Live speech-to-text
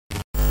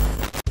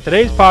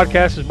Today's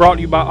podcast is brought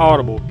to you by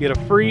Audible. Get a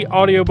free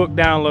audiobook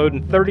download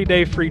and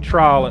 30-day free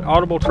trial at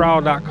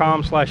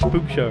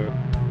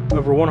audibletrial.com/spookshow.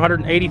 Over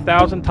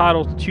 180,000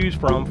 titles to choose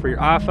from for your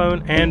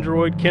iPhone,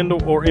 Android,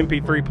 Kindle, or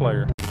MP3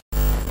 player.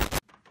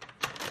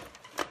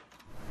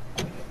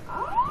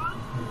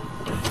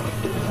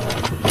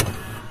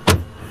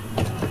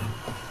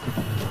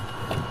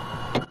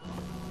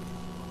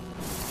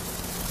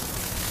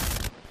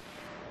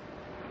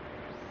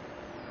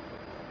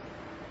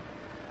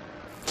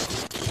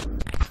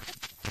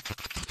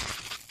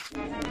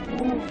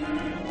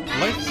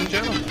 Ladies and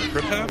gentlemen,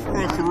 prepare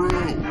for a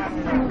thrill.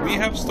 We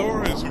have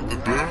stories of the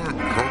dead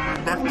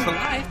coming back to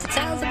life. To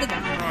tales of the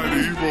Right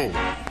evil.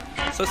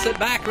 So sit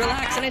back,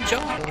 relax, and enjoy.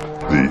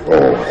 The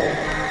All-American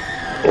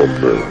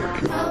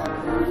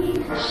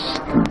Spook Show.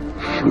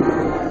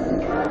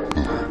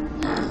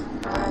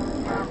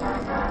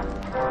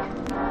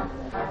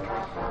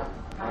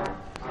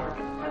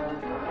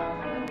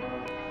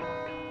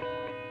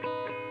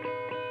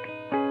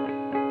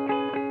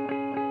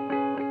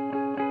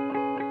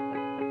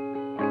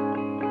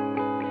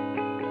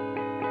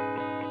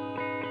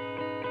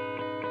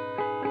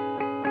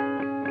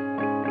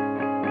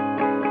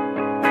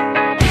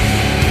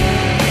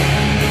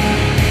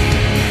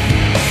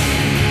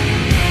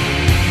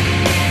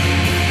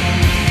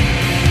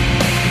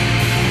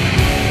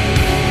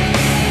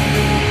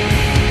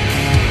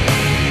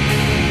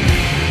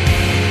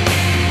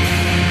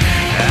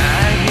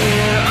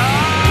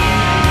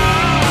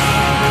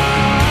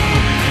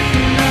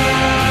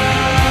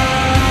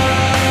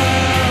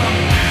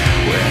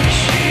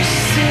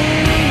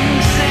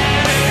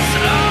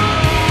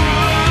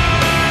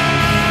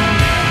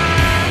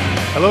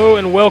 Hello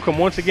and welcome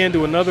once again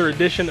to another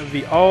edition of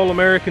the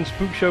All-American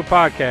Spook Show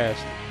podcast.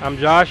 I'm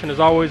Josh, and as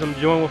always, I'm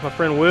joined with my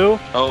friend Will.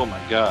 Oh my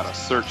god, I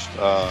searched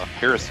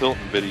Paris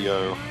Hilton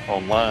video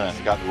online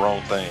and got the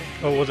wrong thing.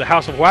 Oh, was it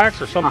House of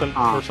Wax or something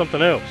or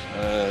something else?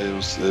 It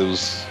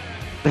was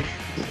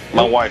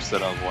my wife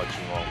said I was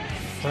watching wrong.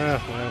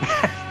 Well.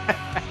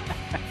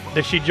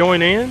 Did she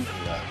join in?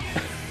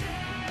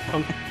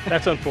 No.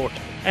 That's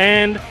unfortunate.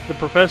 And the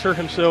professor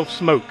himself,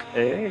 Smoke.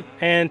 Hey.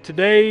 And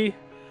today,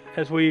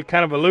 as we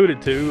kind of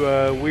alluded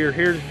to, we are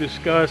here to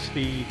discuss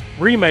the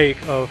remake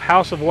of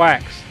House of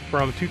Wax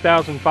from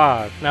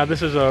 2005. Now,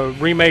 this is a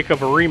remake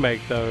of a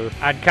remake, though.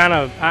 I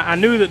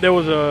knew that there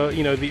was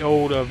the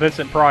old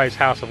Vincent Price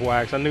House of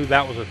Wax. I knew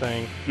that was a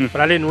thing, but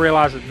I didn't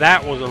realize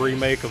that was a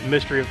remake of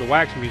Mystery of the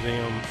Wax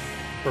Museum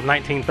from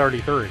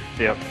 1933.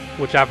 Yep.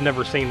 Which I've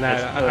never seen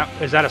that.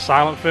 Is that a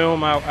silent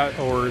film,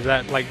 or is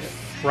that like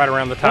right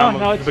around the time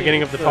of the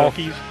beginning of the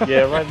talkies?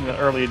 Yeah, right in the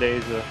early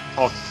days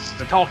of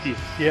the talkies.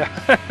 Yeah.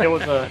 It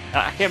was I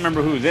can't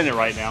remember who was in it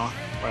right now,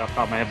 right off the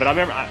top of my head, but I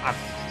remember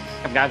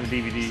I've got the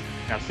DVD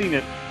and I've seen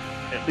it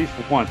at least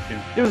once.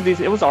 And it was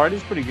decent. It was art. It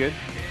was pretty good.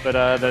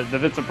 But the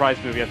Vincent Price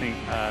movie, I think,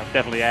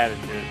 definitely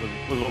added to it.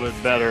 Was a little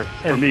bit better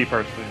for me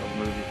personally of the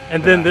movie.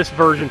 And then this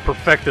version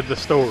perfected the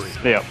story.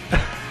 Yeah.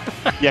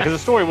 Yeah, because the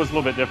story was a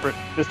little bit different.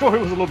 The story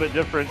was a little bit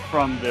different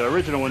from the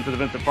original one to the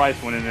Vincent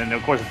Price one, and then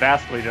of course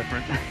vastly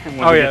different when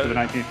we get to the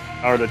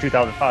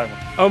 2005 one.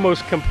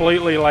 Almost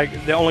completely, like,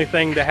 the only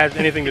thing that has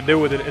anything to do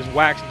with it is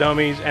wax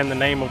dummies and the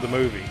name of the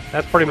movie.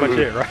 That's pretty much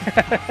it, right?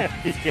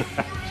 Yeah.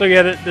 So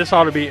yeah, this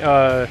ought to be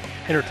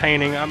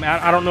entertaining. I mean,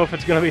 I don't know if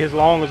it's going to be as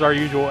long as our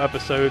usual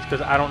episodes,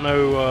 because I don't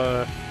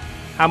know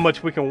how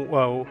much we can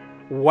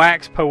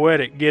wax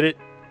poetic. Get it?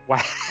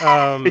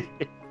 Wow.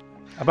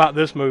 About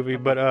this movie,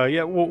 but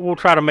yeah, we'll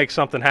try to make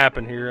something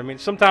happen here. I mean,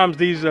 sometimes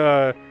these,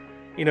 no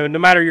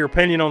matter your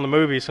opinion on the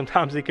movie,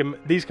 sometimes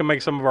these can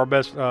make some of our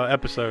best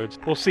episodes.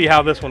 We'll see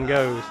how this one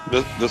goes.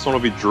 This one will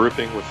be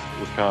dripping with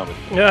comedy.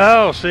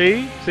 Oh,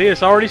 see,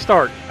 it's already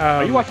starting.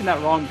 Are you watching that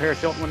wrong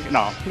Paris Hilton one?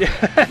 No.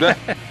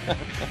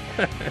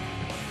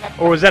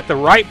 Or was that the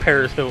right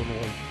Paris Hilton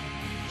one?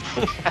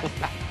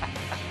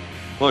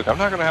 Look, I'm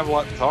not going to have a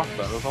lot to talk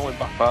about. It was only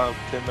about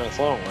 5-10 minutes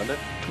long, wasn't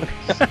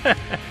it?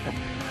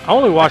 I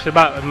only watched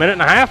about a minute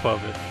and a half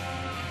of it.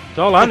 That's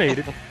all I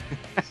needed.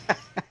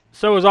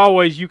 So as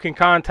always, you can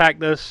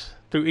contact us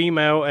through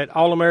email at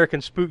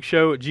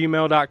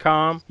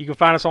allamericanspookshow@gmail.com. You can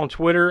find us on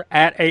Twitter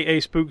at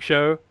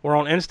AASpookShow. We're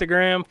on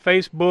Instagram,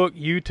 Facebook,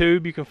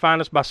 YouTube. You can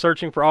find us by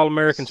searching for All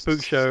American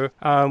Spook Show.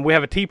 We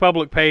have a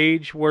TeePublic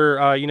page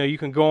where you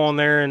can go on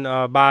there and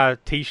buy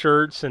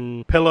T-shirts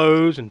and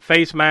pillows and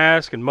face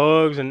masks and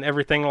mugs and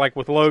everything, like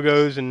with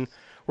logos. And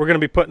we're going to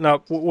be putting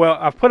up, well,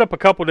 I've put up a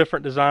couple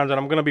different designs, and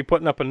I'm going to be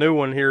putting up a new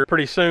one here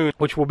pretty soon,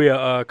 which will be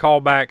a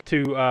callback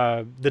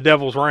to The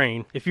Devil's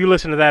Reign. If you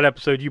listen to that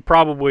episode, you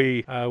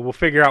probably will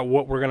figure out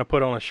what we're going to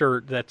put on a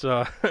shirt that's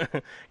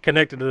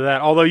connected to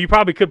that. Although you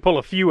probably could pull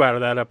a few out of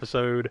that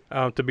episode,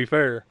 to be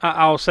fair.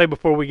 I'll say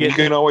before we get... You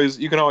can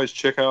always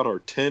check out our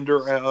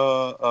Tinder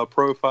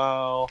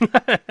profile,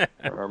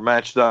 our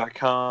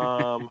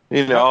Match.com,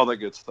 all that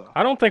good stuff.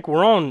 I don't think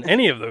we're on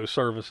any of those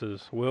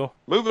services, Will.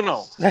 Moving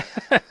on.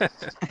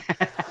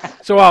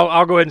 So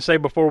I'll go ahead and say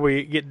before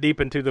we get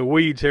deep into the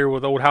weeds here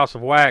with Old House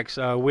of Wax,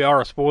 we are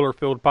a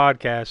spoiler-filled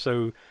podcast.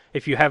 So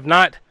if you have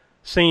not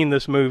seen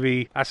this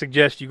movie, I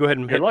suggest you go ahead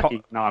and You're hit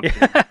lucky. No, I'm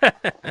kidding.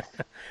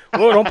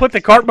 Well, don't put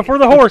the cart before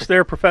the horse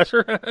there,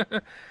 Professor.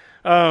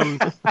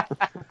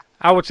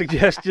 I would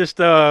suggest just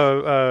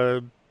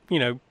pause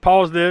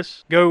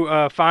this,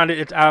 go find it.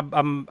 It's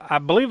I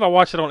believe I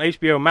watched it on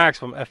HBO Max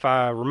if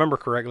I remember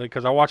correctly,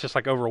 because I watched this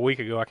like over a week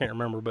ago. I can't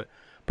remember, but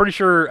pretty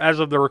sure as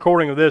of the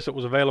recording of this, it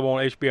was available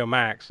on HBO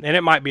Max, and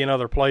it might be in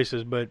other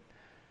places. But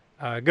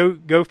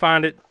go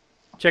find it,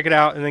 check it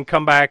out, and then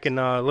come back and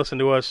listen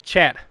to us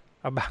chat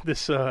about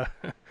this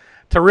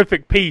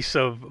terrific piece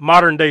of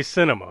modern day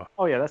cinema.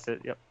 Oh yeah, that's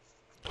it. Yep.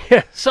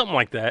 Yeah, something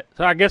like that.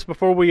 So I guess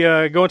before we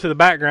go into the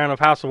background of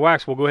House of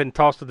Wax, we'll go ahead and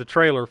toss to the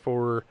trailer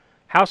for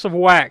House of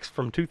Wax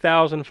from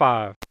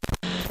 2005.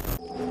 You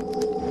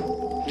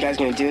guys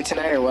gonna do it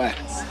tonight or what?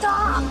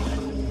 Stop!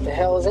 The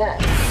hell is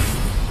that?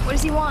 What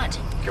does he want?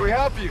 Can we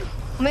help you?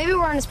 Well, maybe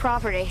we're on his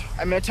property.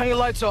 I'm gonna turn your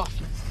lights off.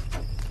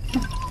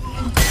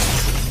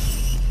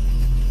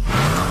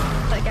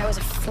 That guy was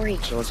a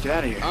freak. So let's get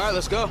out of here. All right,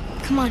 let's go.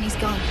 Come on, he's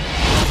gone.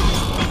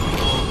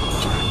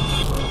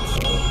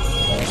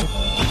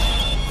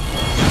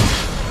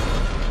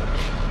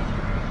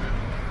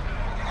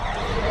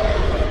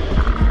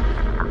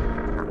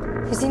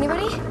 Is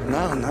anybody?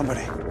 No,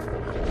 nobody.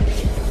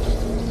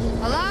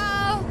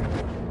 Hello?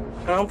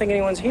 I don't think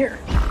anyone's here.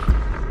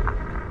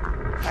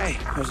 Hey,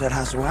 where's that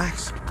House of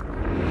Wax?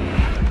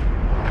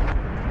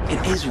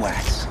 It is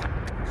wax.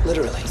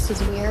 Literally. This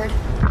is weird.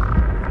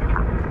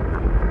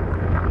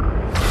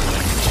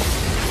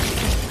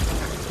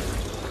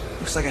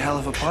 Looks like a hell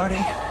of a party.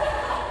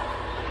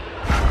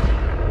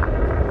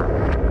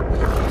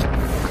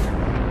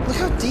 Look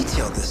how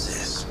detailed this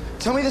is.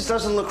 Tell me this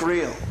doesn't look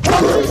real.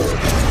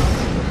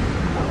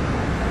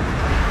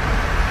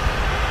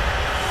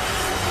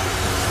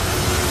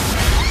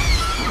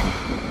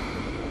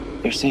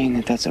 You're saying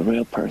that that's a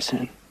real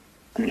person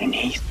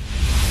underneath?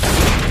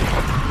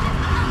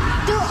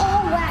 They're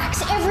all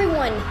wax,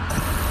 everyone!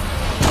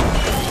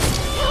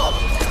 Help!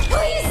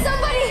 Please,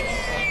 somebody!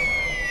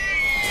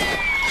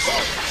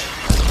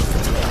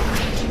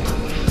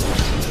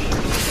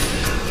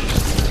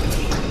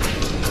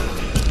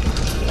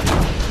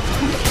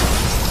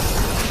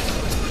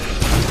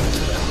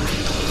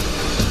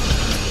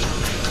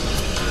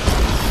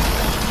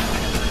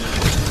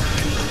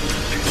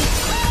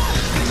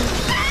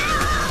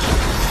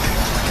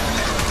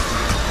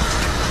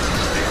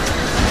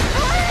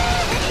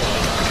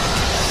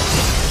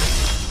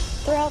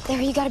 They're out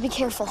there, you gotta be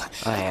careful.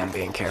 I am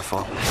being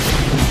careful.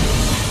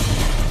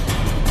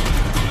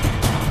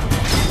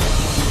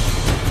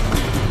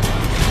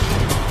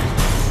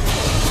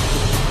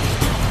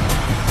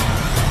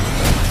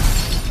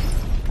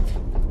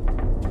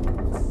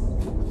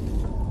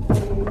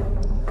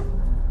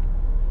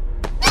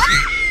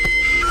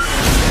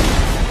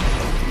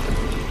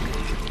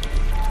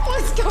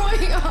 What's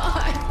going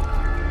on?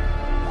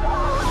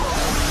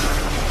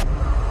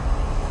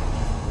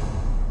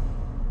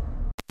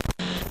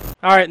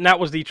 All right, and that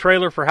was the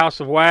trailer for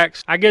House of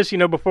Wax. I guess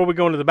before we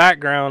go into the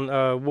background,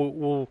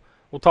 we'll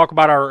talk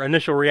about our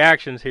initial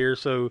reactions here.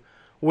 So,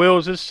 Will,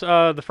 is this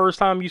the first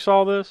time you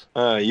saw this?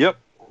 Yep.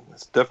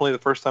 It's definitely the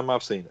first time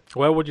I've seen it.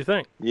 Well, what'd you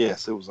think?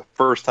 Yes, it was the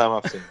first time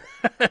I've seen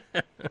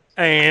it.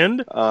 And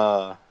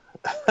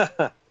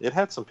It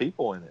had some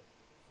people in it.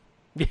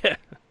 yeah,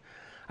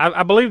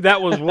 I believe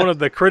that was one of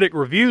the critic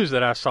reviews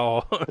that I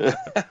saw.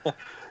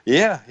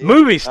 Yeah.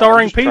 Movie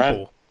starring I'm just trying-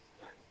 people.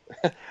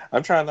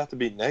 I'm trying not to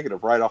be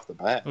negative right off the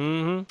bat.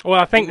 Mm-hmm. Well,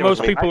 I think it was most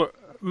like-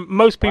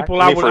 people,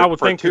 for, I would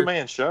for think a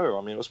two-man show,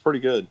 I mean, it was pretty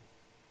good.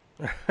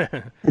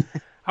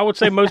 I would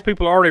say most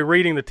people are already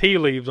reading the tea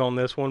leaves on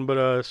this one.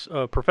 But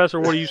Professor,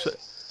 what do you say?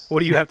 What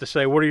do you have to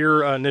say? What are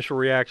your initial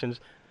reactions?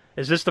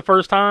 Is this the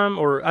first time,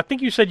 or I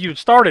think you said you had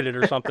started it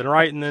or something,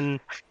 right? And then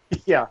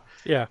Yeah.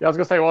 yeah, I was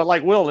gonna say, well,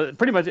 like Will, it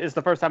pretty much it's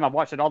the first time I've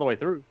watched it all the way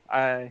through.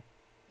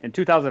 In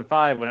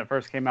 2005 when it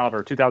first came out,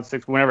 or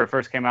 2006, whenever it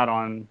first came out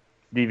on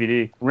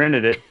DVD,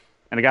 rented it,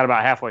 and I got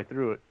about halfway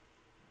through it.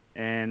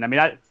 And I mean,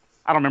 I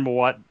don't remember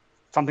what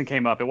something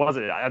came up. It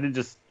wasn't. I didn't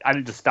just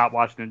stop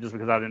watching it just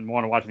because I didn't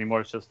want to watch it anymore.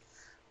 It's just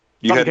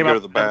You had to came go up, to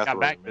the got bathroom,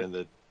 back to it. and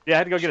it yeah, I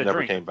had to go get a never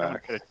drink. came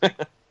back.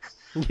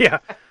 yeah.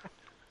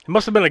 It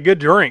must have been a good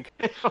drink.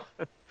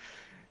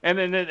 And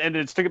then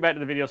took it back to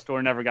the video store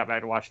and never got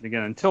back to watching it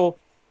again until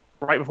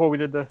right before we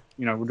did we're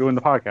doing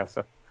the podcast.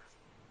 So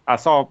I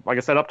saw, like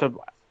I said, up to,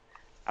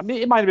 I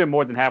mean, it might have been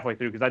more than halfway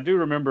through because I do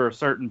remember a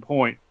certain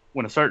point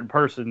when a certain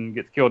person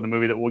gets killed in the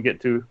movie that we'll get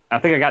to. I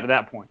think I got to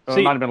that point. So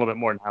See, it might have been a little bit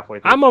more than halfway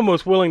through. I'm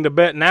almost willing to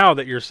bet now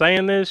that you're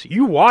saying this,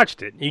 you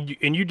watched it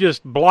and you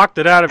just blocked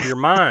it out of your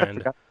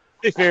mind.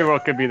 It very well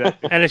could be that.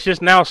 And it's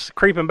just now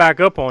creeping back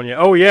up on you.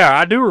 Oh, yeah,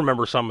 I do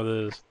remember some of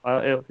this.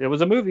 It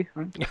was a movie.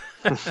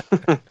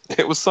 Right?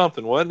 It was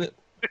something, wasn't it?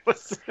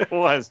 It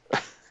was.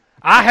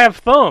 I have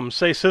thumbs,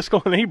 say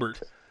Siskel and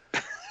Ebert.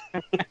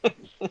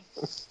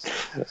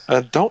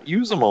 Don't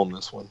use them on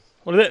this one.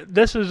 Well,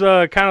 this is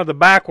kind of the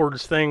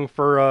backwards thing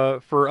for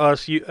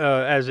us,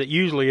 as it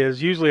usually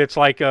is. Usually it's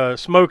like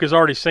Smoke has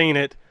already seen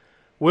it,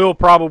 Will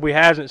probably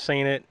hasn't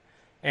seen it,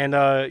 and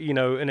you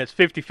know, and it's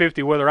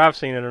 50-50 whether I've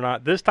seen it or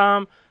not. This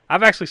time,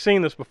 I've actually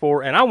seen this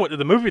before, and I went to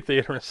the movie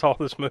theater and saw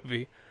this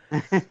movie.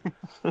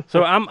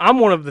 So I'm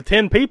one of the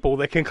 10 people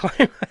that can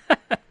claim.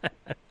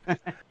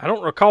 I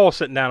don't recall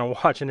sitting down and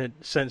watching it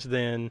since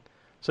then.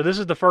 So this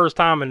is the first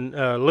time in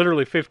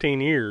literally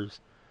 15 years.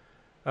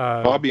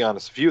 Well, I'll be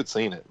honest. If you had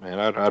seen it, man,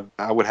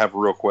 I would have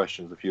real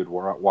questions if you had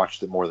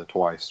watched it more than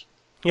twice.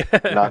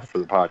 Not for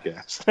the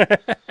podcast.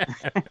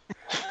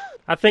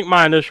 I think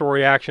my initial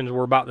reactions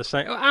were about the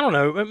same. I don't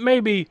know.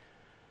 Maybe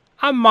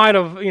I might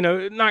have, you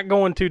know, not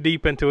going too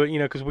deep into it, you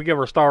know, because we give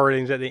our star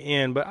ratings at the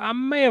end, but I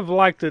may have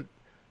liked it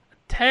a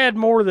tad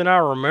more than I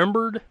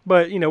remembered.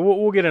 But, you know,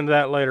 we'll get into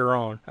that later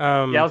on.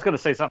 Yeah, I was going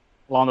to say something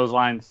along those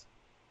lines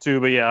too,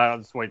 but yeah, I'll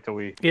just wait till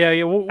we.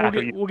 Yeah,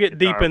 we'll get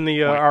deep in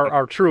the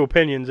our true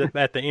opinions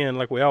at the end,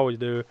 like we always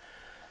do,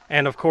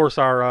 and of course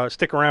our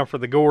stick around for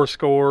the gore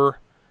score,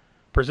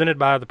 presented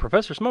by the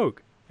Professor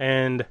Smoke,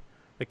 and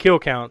the kill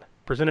count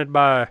presented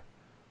by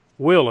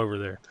Will over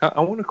there. I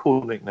want a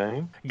cool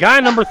nickname. Guy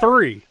number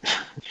 3.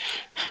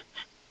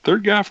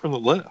 Third guy from the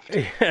left.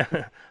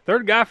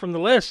 Third guy from the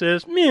left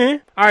says, meh.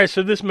 All right,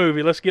 so this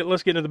movie, let's get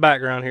into the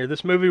background here.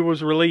 This movie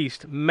was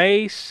released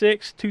May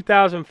 6,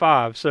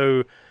 2005.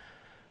 So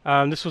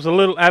this was a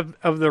little,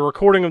 of the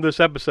recording of this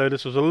episode,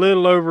 this was a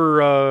little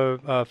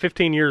over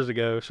 15 years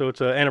ago, so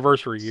it's an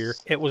anniversary year.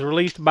 It was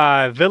released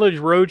by Village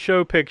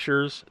Roadshow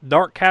Pictures,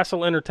 Dark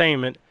Castle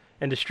Entertainment,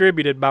 and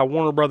distributed by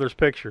Warner Brothers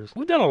Pictures.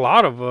 We've done a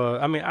lot of,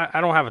 I mean,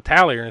 I don't have a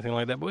tally or anything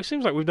like that, but it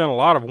seems like we've done a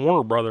lot of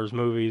Warner Brothers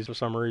movies for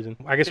some reason.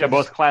 I guess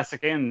both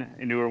classic and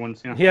newer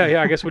ones. You know?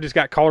 Yeah, I guess we just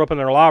got caught up in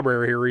their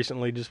library here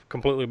recently, just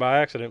completely by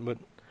accident, but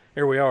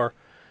here we are.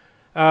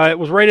 It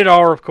was rated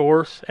R, of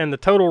course, and the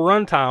total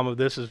runtime of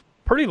this is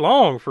pretty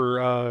long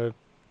for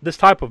this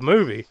type of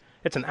movie.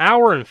 It's an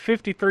hour and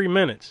 53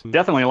 minutes.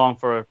 Definitely long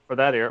for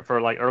that era, for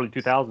like early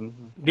 2000s.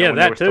 Yeah,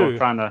 that too. Still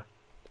trying to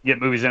get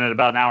movies in at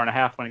about an hour and a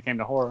half when it came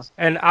to horror.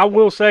 And I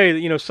will say that,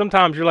 you know,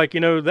 sometimes you're like, you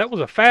know, that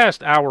was a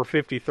fast hour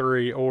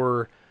 53,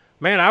 or,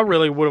 man, I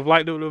really would have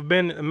liked it to have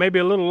been maybe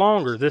a little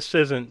longer. This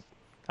isn't,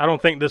 I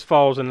don't think this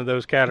falls into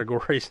those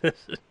categories.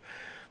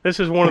 This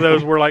is one of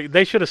those where, like,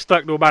 they should have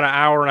stuck to about an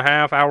hour and a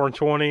half, hour and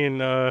 20, and,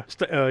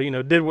 you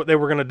know, did what they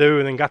were going to do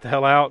and then got the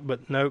hell out.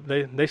 But nope,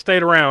 they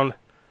stayed around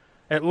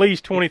at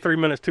least 23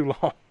 minutes too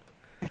long.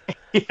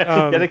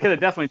 Yeah, they could have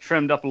definitely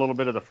trimmed up a little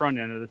bit of the front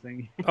end of the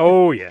thing.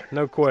 Oh, yeah,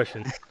 no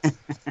question.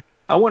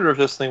 I wonder if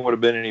this thing would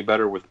have been any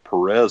better with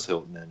Perez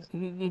Hilton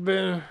in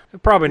it.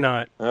 Probably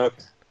not. Okay.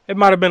 It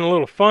might have been a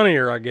little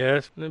funnier, I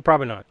guess.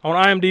 Probably not. On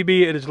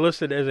IMDb, it is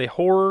listed as a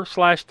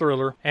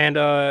horror/thriller, and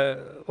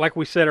like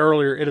we said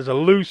earlier, it is a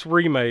loose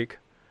remake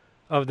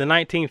of the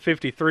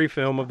 1953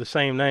 film of the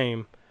same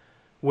name,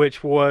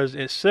 which was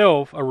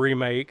itself a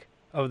remake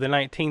of the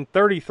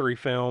 1933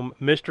 film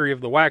Mystery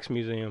of the Wax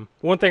Museum.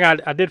 One thing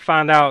I did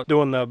find out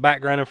doing the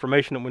background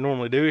information that we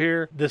normally do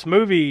here, this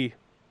movie,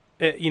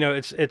 you know,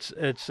 it's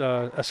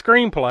a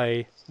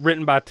screenplay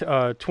written by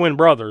twin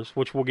brothers,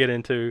 which we'll get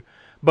into,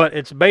 but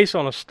it's based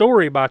on a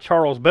story by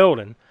Charles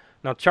Belden.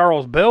 Now,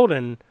 Charles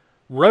Belden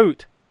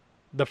wrote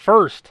the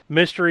first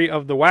Mystery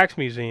of the Wax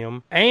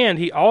Museum, and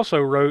he also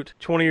wrote,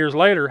 20 years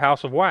later,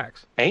 House of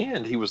Wax.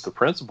 And he was the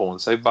principal in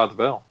Saved by the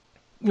Bell.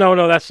 No,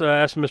 that's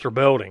Mr.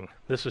 Belding.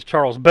 This is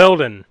Charles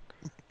Belden.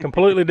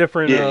 Completely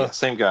different. Yeah,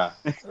 same guy.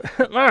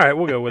 All right,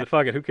 we'll go with it.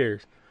 Fuck it, who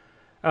cares?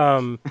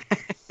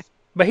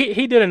 But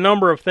he did a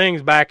number of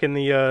things back in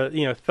the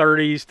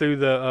 30s through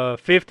the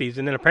 50s,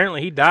 and then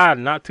apparently he died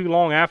not too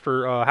long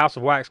after House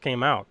of Wax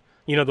came out.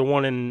 You know, the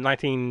one in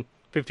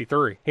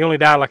 1953. He only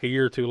died like a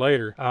year or two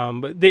later.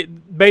 But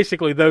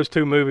basically, those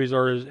two movies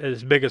are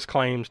his biggest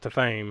claims to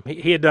fame.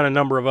 He had done a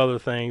number of other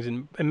things,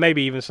 and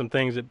maybe even some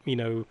things that, you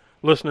know,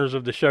 listeners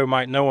of the show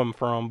might know him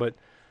from, but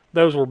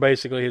those were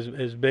basically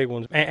his big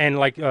ones. And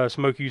like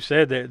Smoke, you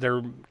said,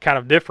 they're kind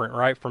of different,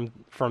 right?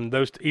 From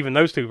those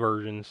two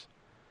versions.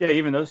 Yeah,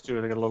 even those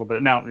two, they get a little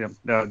bit. Now,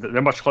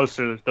 they're much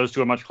closer. Those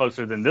two are much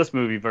closer than this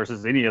movie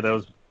versus any of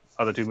those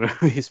other two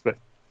movies. But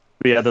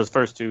yeah, those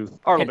first two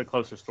are a little bit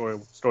closer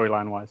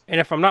storyline wise. And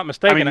if I'm not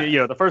mistaken, I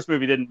mean, the first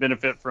movie didn't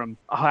benefit from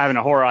having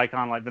a horror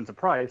icon like Vincent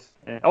Price.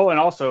 And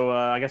also,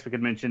 I guess we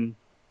could mention.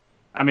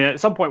 I mean, at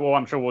some point,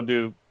 I'm sure we'll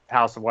do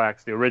House of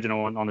Wax, the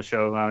original one, on the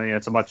show. I mean,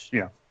 it's a much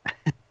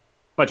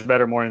much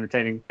better, more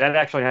entertaining. That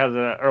actually has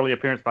an early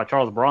appearance by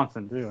Charles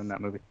Bronson too in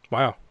that movie.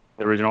 Wow.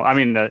 The original. I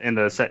mean, in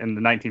the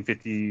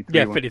 1953.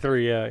 Yeah,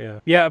 53.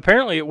 Yeah.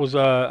 Apparently, it was.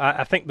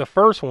 I think the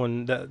first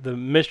one, the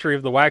Mystery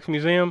of the Wax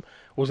Museum,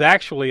 was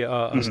actually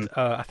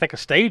I think a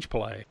stage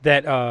play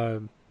that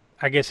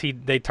I guess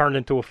they turned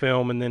into a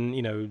film, and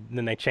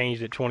then they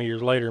changed it 20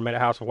 years later and made it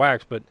House of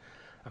Wax. But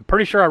I'm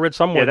pretty sure I read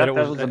somewhere that it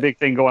was a big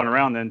thing going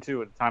around then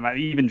too at the time.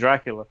 Even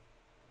Dracula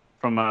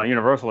from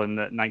Universal in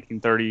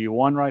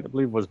 1931, right? I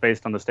believe was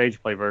based on the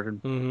stage play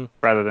version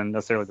rather than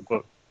necessarily the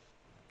book.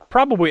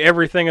 Probably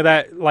everything of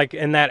that, like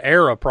in that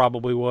era,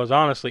 probably was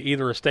honestly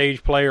either a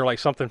stage play or like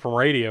something from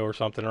radio or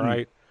something,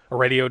 right? A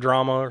radio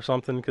drama or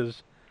something,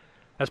 because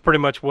that's pretty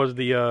much was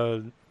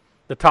the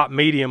top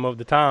medium of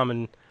the time.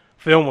 And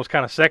film was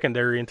kind of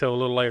secondary until a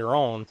little later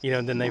on. You know,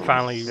 and then they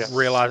finally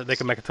realized that they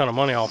could make a ton of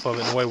money off of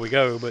it, and away we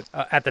go. But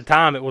at the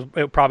time,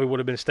 it probably would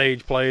have been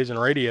stage plays and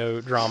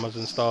radio dramas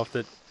and stuff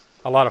that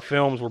a lot of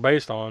films were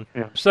based on.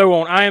 Yeah. So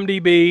on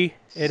IMDb,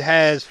 it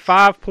has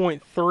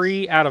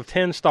 5.3 out of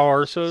 10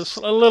 stars, so it's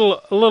a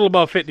little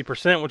above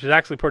 50%, which is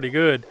actually pretty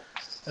good,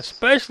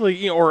 especially,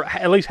 you know, or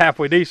at least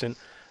halfway decent,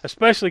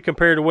 especially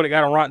compared to what it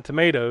got on Rotten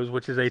Tomatoes,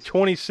 which is a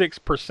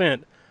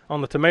 26%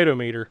 on the tomato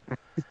meter.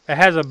 It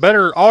has a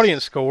better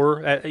audience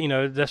score. You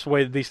know, that's the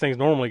way these things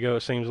normally go,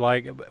 it seems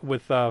like,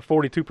 with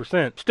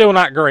 42%. Still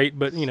not great,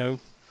 but, you know,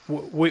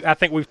 I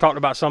think we've talked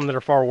about some that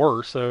are far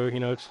worse, so, you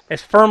know,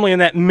 it's firmly in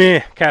that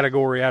meh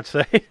category, I'd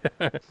say.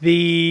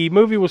 The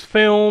movie was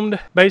filmed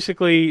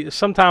basically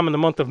sometime in the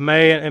month of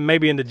May and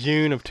maybe into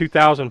June of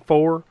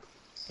 2004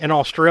 in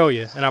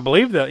Australia, and I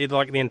believe that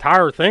the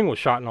entire thing was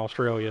shot in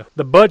Australia.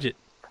 The budget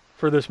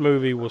for this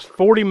movie was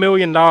 $40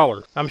 million.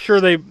 I'm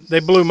sure they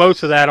blew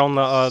most of that on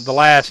the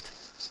last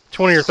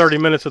 20 or 30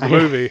 minutes of the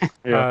movie,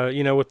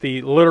 you know, with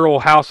the literal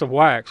House of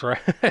Wax, right?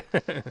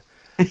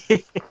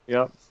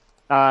 Yep.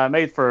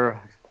 Made for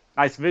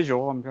nice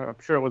visual. I'm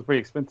sure it was pretty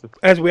expensive.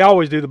 As we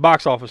always do, the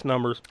box office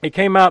numbers. It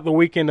came out the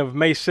weekend of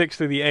May 6th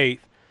through the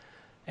 8th,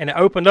 and it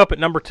opened up at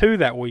number 2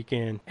 that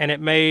weekend, and it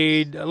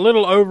made a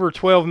little over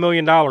 $12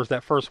 million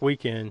that first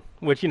weekend,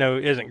 which, you know,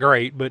 isn't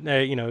great, but,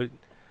 you know,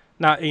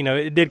 not, you know,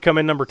 it did come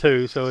in number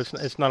 2, so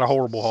it's not a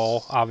horrible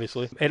haul,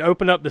 obviously. It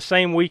opened up the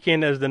same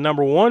weekend as the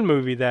number 1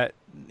 movie that,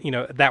 you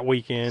know, that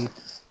weekend,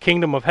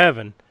 Kingdom of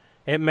Heaven.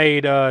 It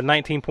made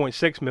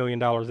 $19.6 million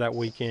that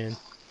weekend.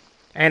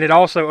 And it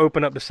also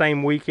opened up the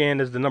same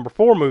weekend as the number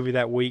 4 movie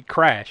that week,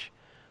 Crash,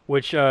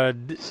 which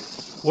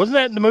wasn't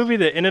that the movie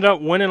that ended up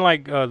winning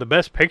like the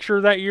Best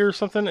Picture that year or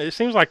something? It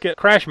seems like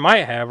Crash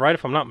might have, right,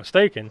 if I'm not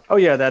mistaken. Oh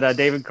yeah, that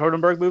David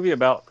Cronenberg movie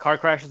about car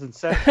crashes and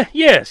sex.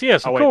 yes,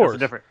 of course.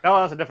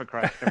 That's a different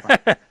Crash.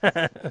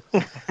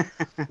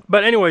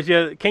 But anyways,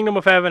 yeah, Kingdom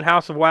of Heaven,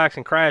 House of Wax,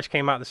 and Crash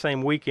came out the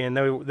same weekend.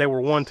 They were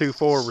 1, 2,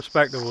 4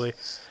 respectively.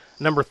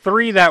 Number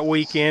 3 that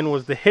weekend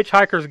was The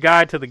Hitchhiker's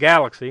Guide to the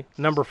Galaxy.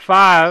 Number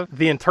 5,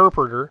 The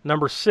Interpreter.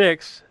 Number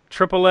 6,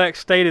 XXX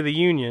State of the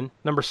Union.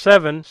 Number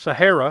 7,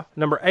 Sahara.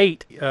 Number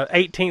 8,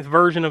 18th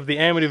version of the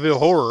Amityville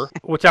Horror,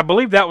 which I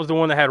believe that was the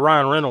one that had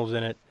Ryan Reynolds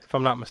in it, if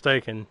I'm not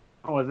mistaken.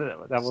 Oh, was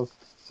it? That was.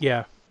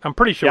 Yeah, I'm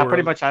pretty sure. Yeah,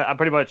 pretty much.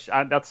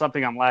 That's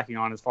something I'm lacking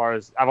on as far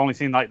as I've only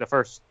seen like the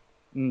first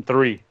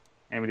 3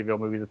 Amityville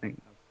movies. I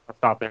think I'll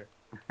stop there.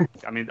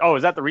 I mean,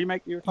 is that the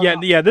remake you were talking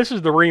about? Yeah, this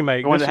is the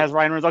remake. The one that has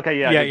Ryan Reynolds? Okay,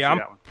 yeah.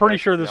 I'm pretty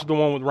sure this is the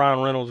one with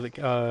Ryan Reynolds.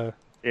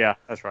 Yeah,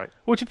 that's right.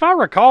 Which, if I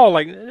recall,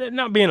 like,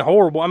 not being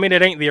horrible, I mean,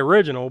 it ain't the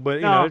original, but,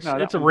 you know,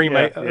 it's a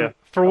remake.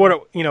 For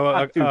what,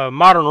 a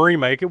modern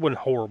remake, it wasn't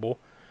horrible.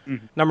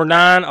 Mm-hmm. Number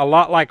 9, A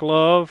Lot Like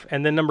Love,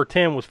 and then number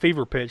 10 was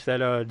Fever Pitch,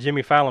 that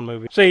Jimmy Fallon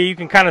movie. So you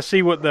can kind of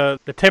see what the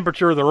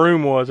temperature of the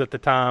room was at the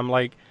time.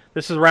 Like,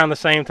 this is around the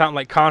same time,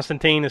 like,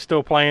 Constantine is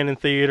still playing in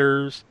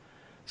theaters.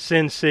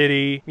 Sin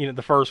City, you know,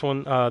 the first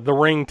one, The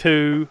Ring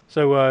 2.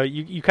 So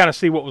you kind of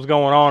see what was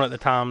going on at the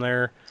time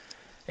there.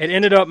 It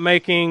ended up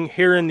making,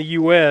 here in the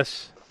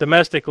U.S.,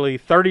 domestically,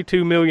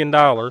 $32 million.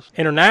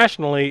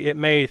 Internationally, it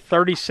made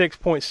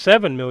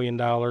 $36.7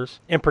 million.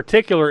 In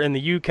particular, in the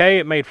U.K.,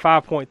 it made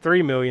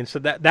 $5.3 million. So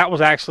that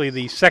was actually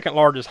the second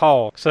largest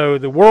haul. So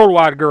the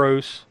worldwide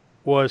gross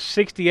was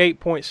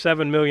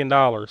 $68.7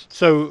 million.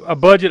 So a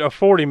budget of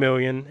 $40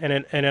 million,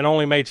 and it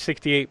only made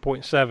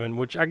 $68.7,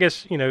 which I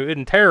guess, you know,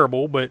 isn't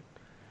terrible, but,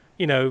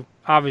 you know,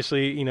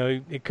 obviously, you know,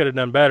 it could have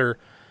done better.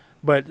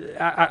 But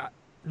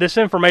this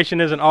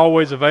information isn't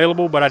always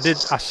available, but I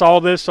saw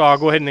this, so I'll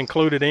go ahead and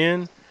include it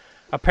in.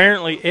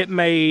 Apparently it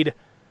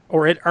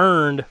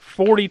earned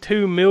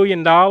 $42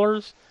 million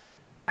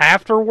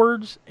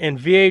afterwards in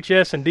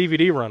VHS and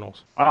DVD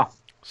rentals. Wow.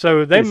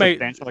 So they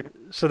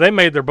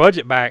made their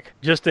budget back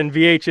just in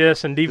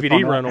VHS and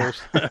DVD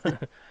rentals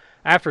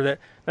after that.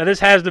 Now this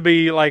has to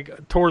be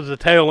like towards the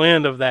tail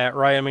end of that,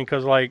 right? I mean,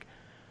 because like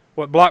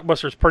what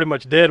Blockbuster's pretty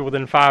much dead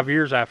within 5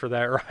 years after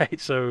that, right?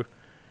 So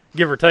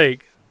give or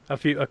take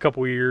a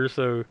couple years.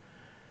 So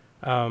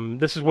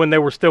this is when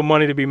there was still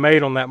money to be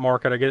made on that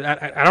market. I guess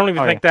I don't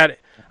even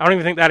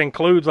think that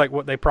includes like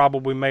what they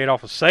probably made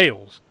off of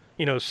sales.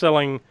 You know,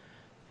 selling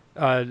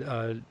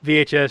VHS,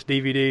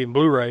 DVD, and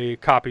Blu-ray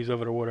copies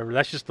of it or whatever.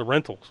 That's just the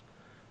rentals.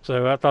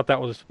 So I thought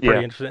that was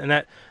pretty interesting.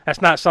 And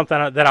that's not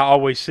something that I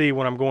always see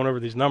when I'm going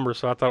over these numbers,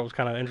 so I thought it was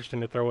kind of interesting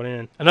to throw it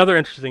in. Another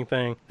interesting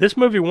thing, this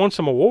movie won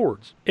some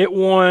awards. It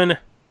won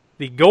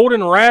the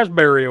Golden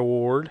Raspberry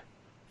Award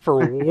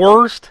for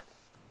Worst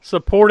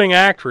Supporting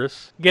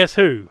Actress. Guess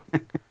who?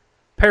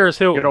 Paris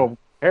Hilton. Good old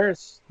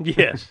Paris.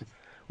 Yes.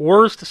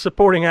 Worst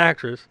Supporting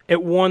Actress.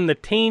 It won the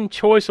Teen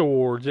Choice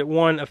Awards. It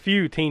won a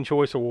few Teen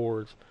Choice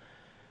Awards.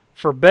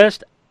 For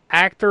Best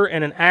Actor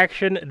in an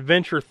Action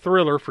Adventure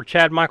Thriller for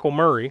Chad Michael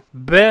Murray.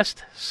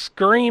 Best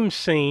Scream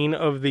Scene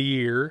of the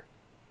Year,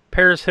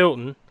 Paris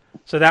Hilton.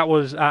 So that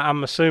was,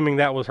 I'm assuming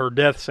that was her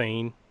death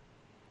scene.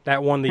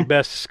 That won the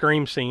Best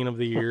Scream Scene of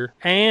the Year.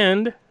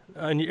 And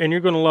you're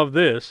going to love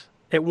this,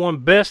 it won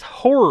Best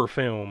Horror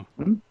Film.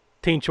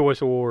 Teen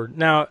Choice Award.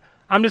 Now,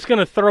 I'm just going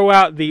to throw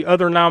out the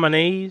other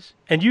nominees,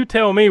 and you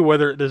tell me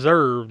whether it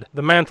deserved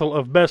the mantle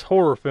of Best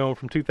Horror Film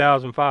from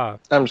 2005.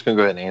 I'm just going to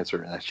go ahead and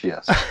answer it, and that's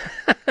yes.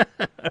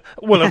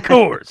 Well, of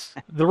course.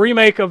 The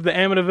remake of the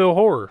Amityville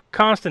Horror,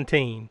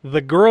 Constantine,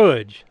 The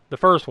Grudge, the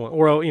first one,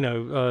 or,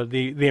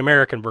 the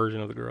American version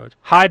of The Grudge,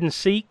 Hide and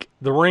Seek,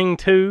 The Ring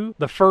 2,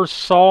 the first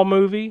Saw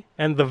movie,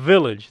 and The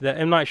Village, that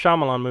M. Night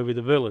Shyamalan movie,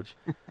 The Village.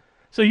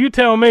 So you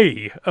tell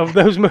me of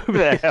those movies.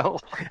 The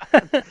hell?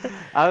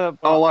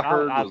 All I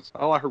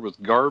heard was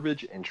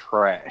garbage and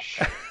trash.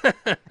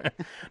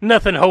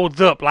 Nothing holds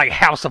up like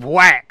House of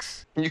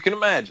Wax. You can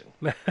imagine.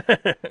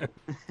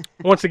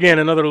 Once again,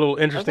 another little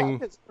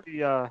interesting. It's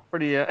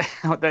pretty.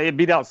 It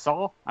beat out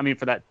Saw. I mean,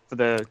 for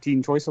the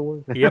Teen Choice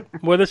Award. Yep.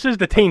 Well, this is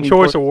the Teen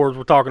Choice Awards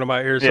we're talking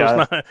about here,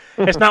 so yeah.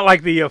 It's not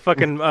like the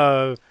fucking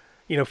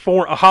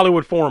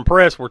Hollywood Foreign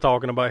Press we're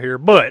talking about here,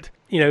 but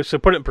so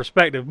put it in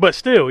perspective. But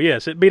still,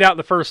 yes, it beat out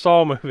the first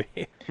Saw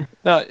movie.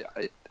 Now,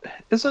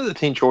 isn't the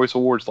Teen Choice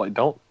Awards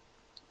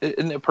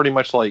isn't it pretty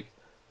much like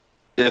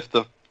if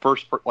the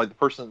the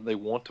person that they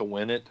want to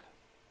win it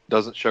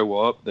doesn't show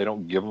up, they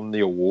don't give them the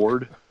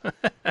award, and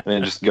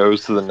it just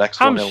goes to the next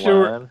one in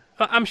line?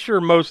 I'm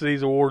sure most of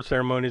these award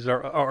ceremonies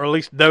or at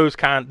least those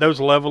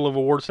level of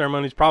award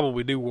ceremonies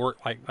probably do work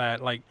like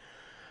that. Like,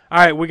 all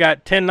right, we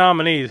got 10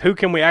 nominees. Who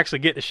can we actually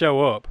get to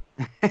show up?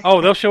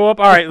 Oh, they'll show up?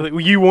 All right,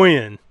 you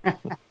win.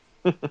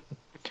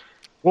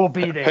 We'll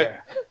be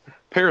there.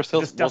 Paris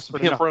Hilton wants to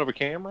be in front of a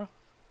camera?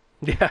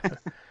 Yeah.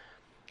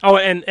 Oh,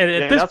 and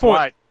at this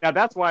point...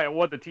 that's why it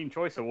won the Teen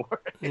Choice Award.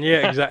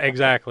 Yeah,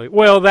 exactly.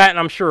 Well, that and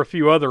I'm sure a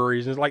few other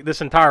reasons. Like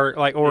this entire,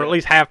 or at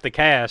least half the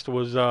cast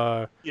was,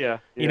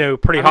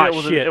 pretty hot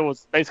shit. It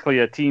was basically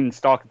a teen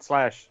stalk and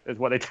slash is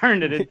what they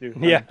turned it into.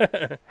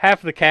 Yeah.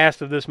 Half the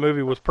cast of this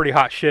movie was pretty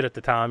hot shit at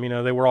the time.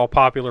 They were all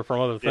popular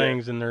from other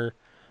things, and their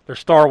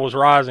star was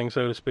rising,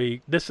 so to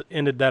speak. This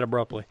ended that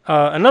abruptly.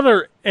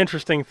 Another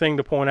interesting thing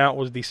to point out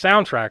was the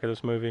soundtrack of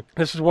this movie.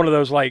 This is one of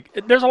those,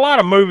 there's a lot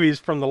of movies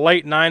from the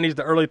late 90s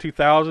to early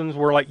 2000s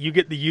where, you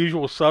get the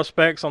usual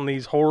suspects on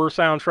these horror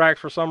soundtracks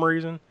for some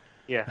reason.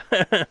 Yeah.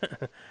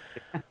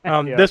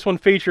 This one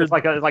featured... It's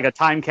like a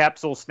time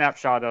capsule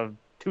snapshot of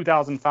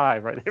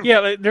 2005, right there.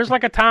 Yeah, there's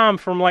a time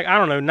from,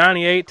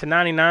 98 to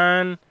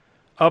 99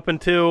 up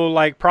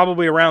until,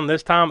 probably around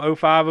this time,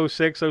 05,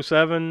 06,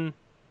 07...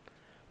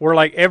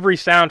 where every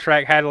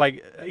soundtrack had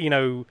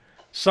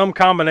some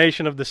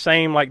combination of the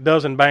same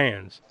dozen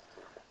bands.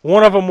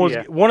 One of them was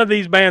one of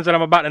these bands that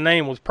I'm about to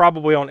name was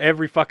probably on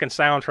every fucking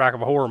soundtrack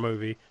of a horror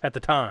movie at the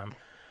time.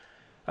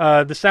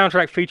 The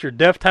soundtrack featured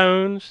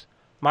Deftones,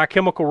 My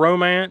Chemical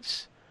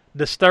Romance,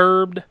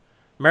 Disturbed,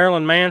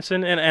 Marilyn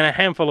Manson, and a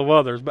handful of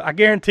others. But I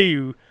guarantee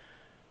you,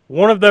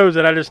 one of those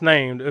that I just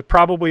named, it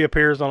probably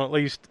appears on at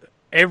least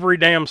every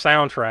damn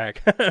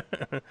soundtrack.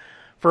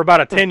 For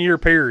about a 10-year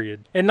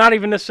period. And not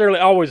even necessarily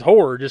always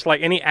horror, just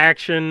any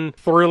action,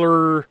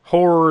 thriller,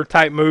 horror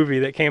type movie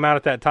that came out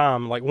at that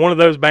time. One of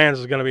those bands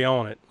is going to be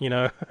on it,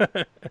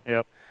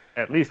 Yep,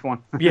 at least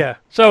one. Yeah.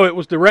 So it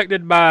was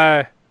directed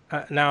by,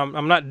 now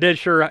I'm not dead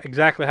sure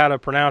exactly how to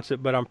pronounce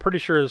it, but I'm pretty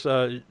sure it's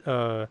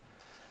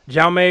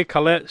Jaume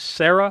Collet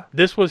Serra.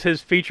 This was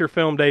his feature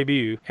film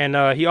debut.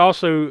 And he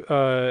also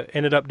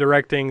ended up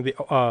directing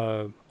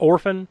The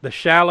Orphan, The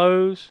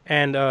Shallows,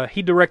 and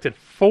he directed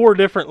 4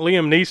 different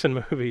Liam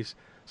Neeson movies.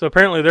 So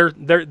apparently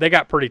they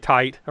got pretty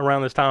tight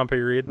around this time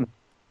period.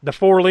 The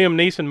 4 Liam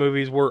Neeson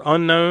movies were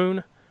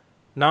Unknown,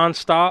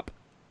 Nonstop,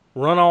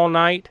 Run All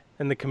Night,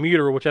 and The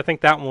Commuter, which I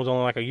think that one was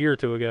only a year or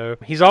two ago.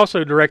 He's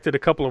also directed a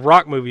couple of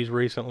rock movies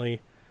recently.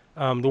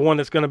 The one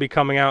that's going to be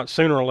coming out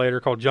sooner or later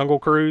called Jungle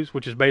Cruise,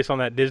 which is based on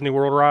that Disney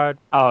World ride.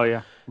 Oh,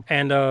 yeah.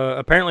 And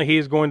apparently he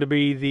is going to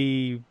be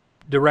the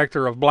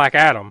director of Black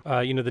Adam, the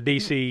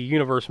DC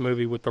Universe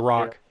movie with The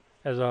Rock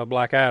as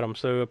Black Adam.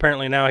 So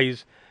apparently now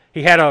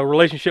he had a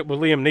relationship with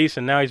Liam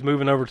Neeson. Now he's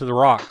moving over to The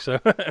Rock. So,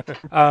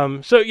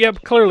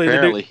 clearly.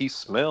 Apparently he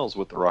smells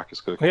what The Rock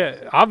is cooking.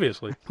 Yeah,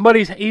 obviously. But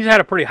he's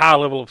had a pretty high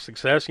level of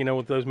success,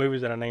 with those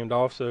movies that I named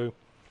off. So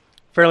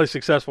fairly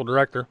successful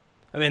director.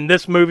 I mean,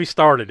 this movie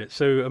started it,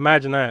 so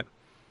imagine that.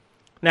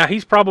 Now,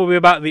 he's probably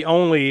about the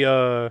only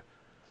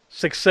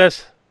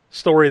success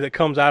story that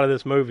comes out of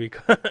this movie.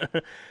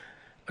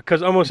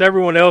 Because almost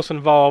everyone else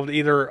involved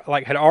either,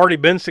 had already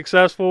been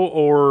successful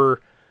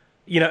or,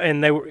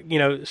 and they were,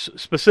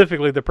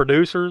 specifically the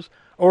producers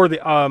or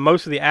the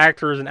most of the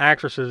actors and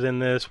actresses in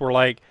this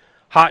were,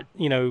 hot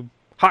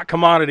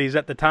commodities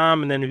at the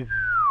time and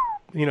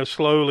then,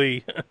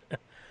 slowly...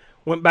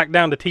 went back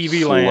down to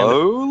TV land.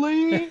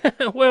 Slowly?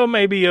 Well,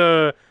 maybe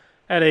at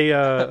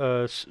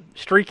a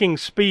streaking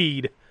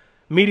speed,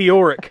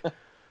 meteoric,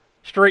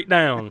 straight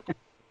down.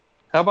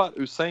 How about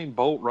Usain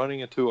Bolt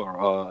running into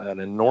an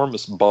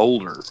enormous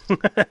boulder?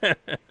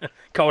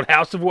 Called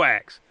House of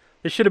Wax.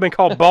 This should have been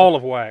called Ball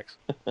of Wax.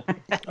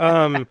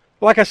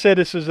 Like I said,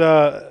 this is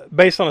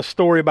based on a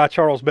story by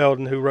Charles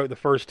Belden, who wrote the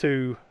first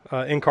 2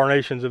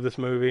 incarnations of this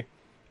movie.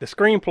 The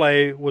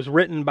screenplay was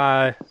written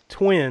by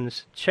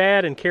twins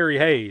Chad and Carrie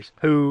Hayes,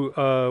 who,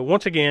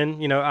 once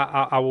again, you know,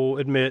 I will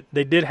admit,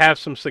 they did have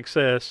some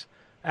success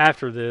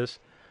after this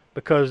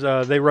because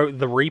they wrote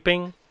The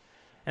Reaping,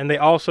 and they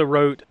also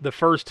wrote the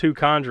first 2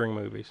 Conjuring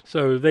movies.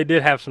 So they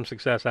did have some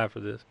success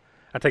after this.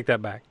 I take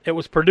that back. It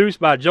was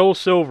produced by Joel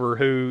Silver,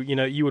 who, you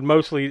know, you would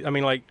mostly, I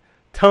mean, like,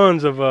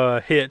 tons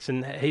of hits,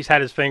 and he's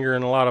had his finger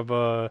in a lot of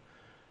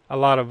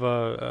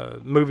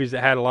movies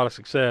that had a lot of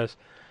success.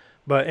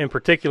 But in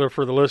particular,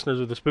 for the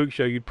listeners of the Spook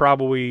Show, you'd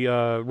probably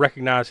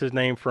recognize his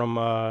name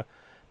from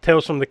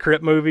Tales from the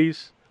Crypt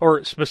movies,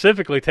 or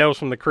specifically Tales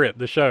from the Crypt,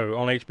 the show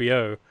on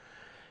HBO.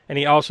 And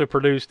he also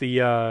produced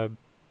the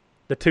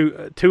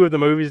two of the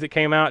movies that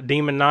came out,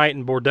 Demon Knight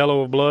and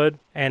Bordello of Blood.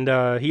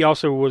 And he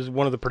also was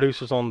one of the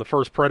producers on the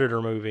first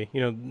Predator movie,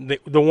 you know,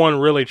 the one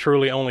really,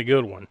 truly only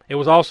good one. It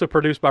was also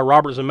produced by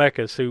Robert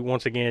Zemeckis, who,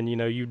 once again, you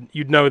know,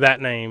 you'd know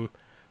that name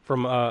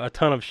from a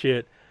ton of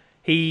shit.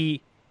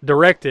 He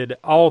directed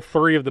all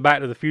 3 of the Back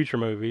to the Future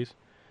movies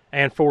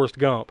and Forrest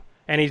Gump.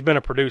 And he's been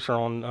a producer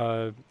on,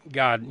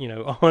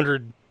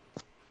 100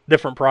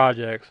 different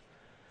projects.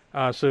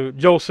 So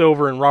Joel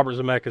Silver and Robert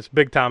Zemeckis,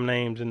 big-time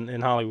names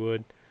in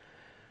Hollywood.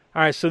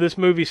 All right, so this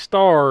movie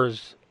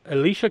stars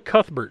Alicia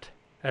Cuthbert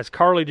as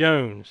Carly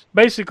Jones.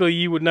 Basically,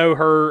 you would know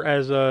her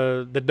as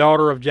the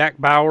daughter of Jack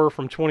Bauer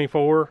from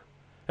 24,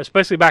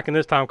 especially back in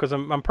this time, because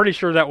I'm pretty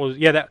sure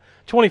that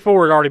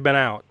 24 had already been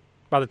out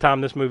by the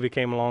time this movie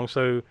came along,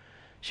 so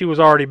she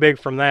was already big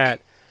from that.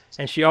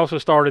 And she also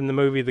starred in the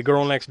movie The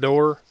Girl Next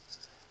Door,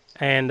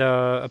 and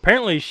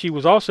apparently she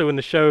was also in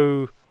the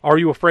show Are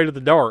You Afraid of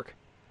the Dark?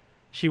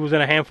 She was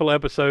in a handful of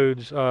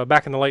episodes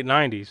back in the late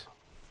 90s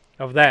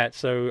of that,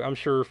 so I'm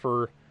sure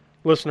for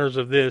listeners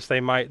of this,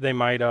 they might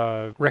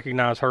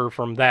recognize her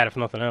from that, if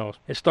nothing else.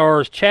 It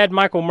stars Chad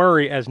Michael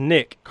Murray as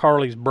Nick,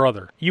 Carly's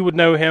brother. You would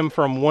know him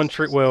from One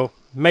Tree, well,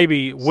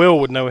 maybe Will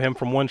would know him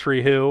from One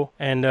Tree Hill,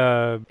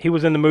 and he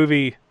was in the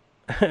movie,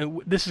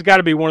 this has got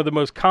to be one of the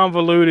most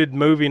convoluted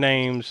movie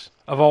names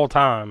of all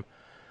time,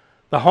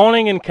 The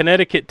Haunting in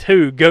Connecticut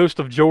 2, Ghost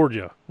of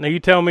Georgia. Now you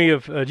tell me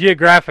if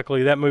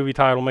geographically that movie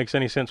title makes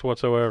any sense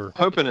whatsoever.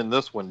 Hoping in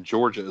this one,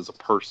 Georgia is a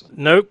person.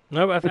 Nope.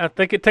 I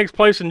think it takes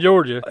place in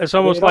Georgia. It's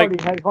almost like...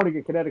 Already had Haunting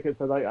in Connecticut,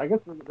 so I guess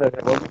we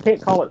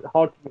can't call it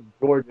Haunting in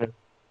Georgia.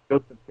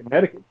 Ghost of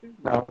Connecticut too?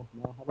 No.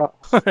 How about...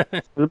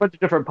 There's a bunch of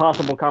different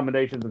possible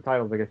combinations of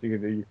titles I guess you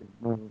can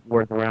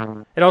work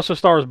around. It also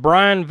stars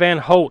Brian Van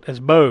Holt as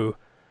Bo.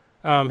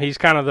 He's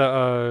kind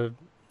of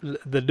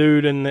the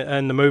dude in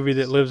the movie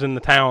that lives in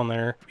the town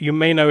there. You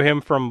may know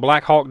him from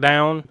Black Hawk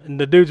Down. And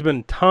the dude's been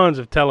in tons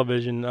of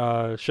television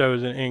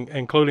shows,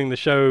 including the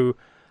show,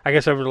 I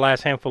guess, over the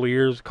last handful of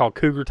years called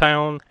Cougar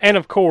Town. And,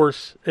 of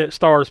course, it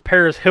stars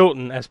Paris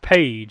Hilton as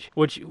Paige,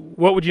 which,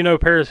 what would you know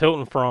Paris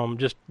Hilton from?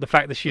 Just the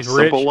fact that she's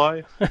rich. Simple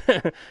Life?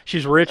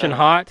 She's rich and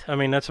hot. I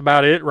mean, that's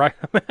about it, right?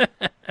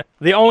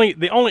 The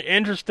only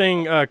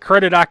interesting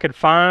credit I could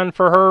find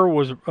for her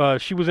was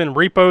she was in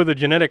Repo the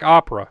Genetic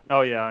Opera.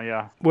 Oh,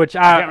 yeah. Which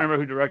I can't remember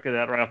who directed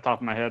that right off the top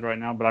of my head right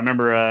now, but I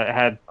remember it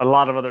had a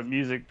lot of other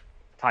music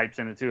types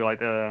in it too,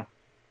 like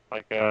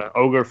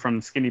Ogre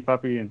from Skinny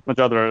Puppy and a bunch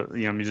of other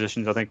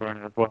musicians I think were in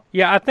it as well.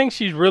 Yeah, I think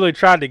she's really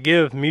tried to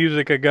give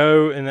music a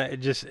go, and it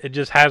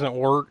just hasn't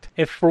worked.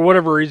 If for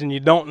whatever reason you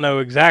don't know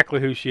exactly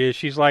who she is,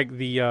 she's like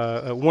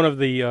the one of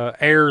the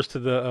heirs to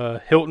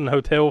the Hilton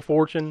Hotel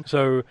fortune.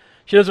 So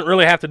she doesn't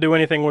really have to do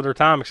anything with her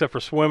time except for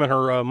swimming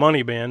her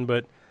money bin,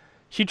 but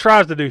she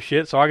tries to do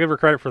shit, so I'll give her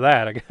credit for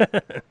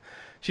that.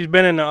 She's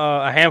been in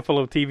a handful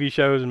of TV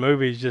shows and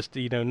movies, just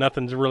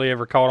nothing's really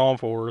ever caught on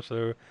for her,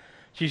 so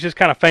she's just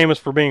kind of famous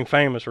for being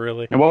famous,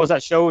 really. And what was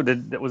that show?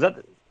 Was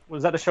that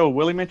the show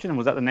Willie mentioned?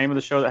 Was that the name of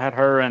the show that had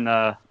her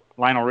and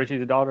Lionel Richie,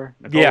 the daughter?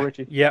 Nicole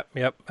Richie? Yep.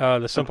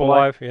 The Simple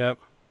Life, yep.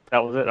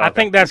 That was it? Okay. I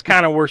think that's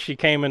kind of where she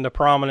came into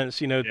prominence,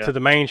 to the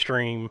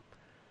mainstream,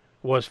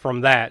 was from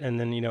that, and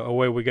then,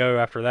 away we go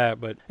after that.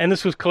 And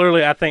this was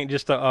clearly, I think,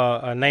 just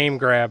a name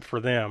grab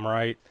for them,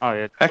 right? Oh,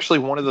 yeah. Actually,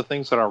 one of the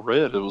things that I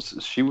read,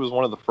 she was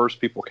one of the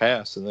first people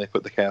cast, and they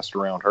put the cast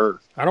around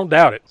her. I don't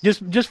doubt it.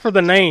 Just for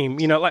the name,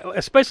 like,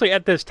 especially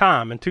at this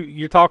time, and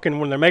you're talking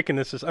when they're making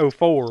this is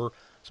 2004.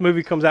 This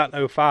movie comes out in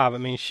 2005. I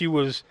mean, she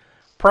was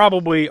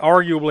probably,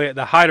 arguably, at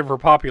the height of her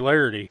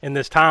popularity in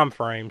this time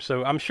frame.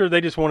 So I'm sure they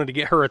just wanted to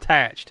get her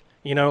attached,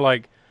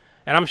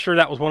 and I'm sure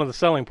that was one of the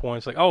selling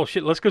points. Like, oh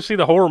shit, let's go see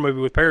the horror movie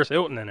with Paris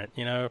Hilton in it,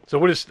 So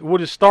we'll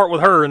just start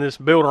with her and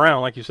just build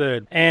around, like you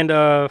said. And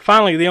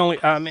finally,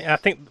 I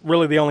think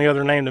really the only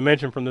other name to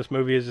mention from this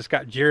movie is it's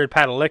got Jared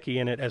Padalecki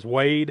in it as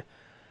Wade.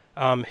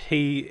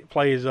 He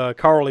plays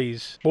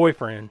Carly's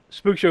boyfriend.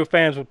 Spook Show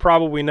fans would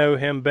probably know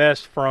him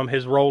best from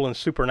his role in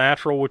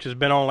Supernatural, which has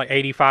been on like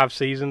 85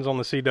 seasons on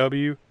the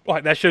CW.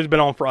 Like, that show's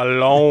been on for a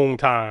long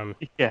time.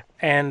 Yeah.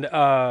 And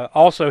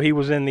also, he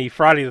was in the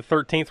Friday the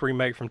 13th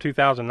remake from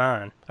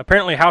 2009.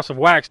 Apparently, House of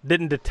Wax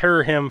didn't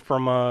deter him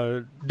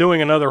from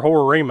doing another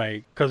horror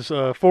remake, because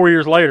 4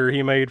 years later,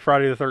 he made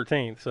Friday the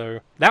 13th. So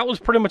that was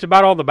pretty much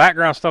about all the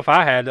background stuff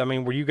I had. I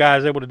mean, were you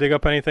guys able to dig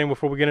up anything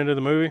before we get into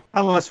the movie?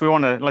 Unless you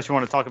want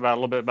to talk about a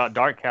little bit about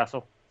Dark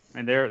Castle.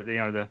 And they're,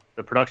 the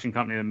production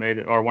company that made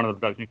it, or one of the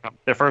production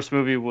companies. Their first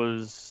movie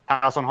was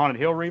House on Haunted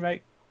Hill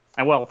remake.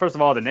 And, well, first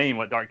of all, the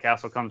name, Dark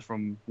Castle, comes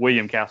from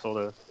William Castle,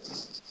 the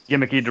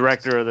gimmicky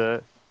director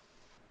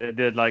that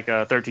did,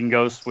 13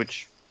 Ghosts,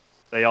 which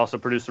they also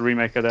produced a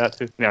remake of that,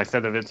 too. Yeah, I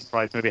said the Vincent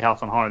Price movie,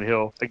 House on Haunted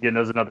Hill. Again,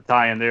 there's another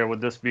tie-in there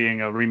with this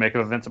being a remake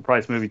of a Vincent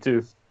Price movie,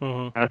 too.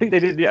 Mm-hmm. And I think they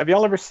did. Have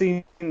y'all ever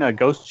seen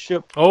Ghost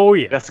Ship? Oh,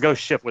 yeah. That's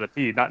Ghost Ship with a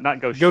P, not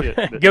Ghost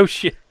Shit. Ghost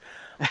shit.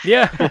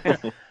 Yeah.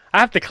 I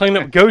have to clean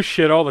up ghost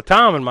shit all the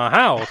time in my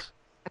house.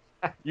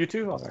 You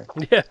too? All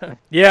right.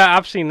 Yeah,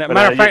 I've seen that. But,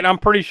 Matter of fact, I'm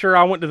pretty sure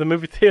I went to the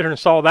movie theater and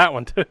saw that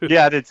one, too.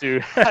 Yeah, I did,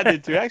 too.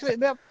 Actually,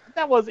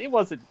 it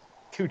wasn't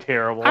too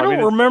terrible. I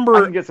mean, remember...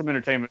 I can get some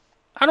entertainment.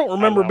 I don't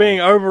remember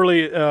being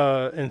overly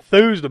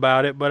enthused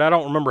about it, but I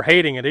don't remember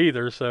hating it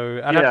either.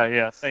 So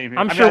Same here.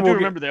 I'm I sure do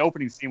remember the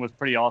opening scene was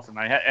pretty awesome.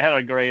 It had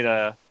a great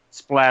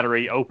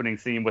splattery opening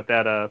scene with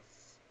that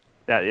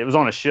it was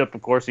on a ship,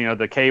 of course.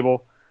 The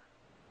cable,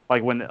 I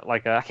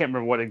can't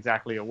remember what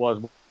exactly it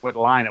was, what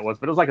line it was,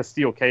 but it was like a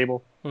steel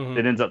cable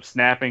that ends up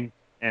snapping,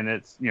 and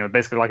it's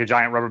basically like a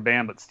giant rubber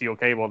band but steel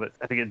cable that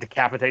I think it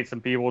decapitates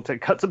some people,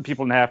 cuts some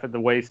people in half at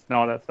the waist and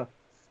all that stuff.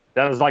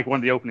 That was like one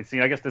of the opening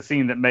scenes. I guess the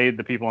scene that made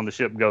the people on the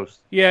ship ghosts.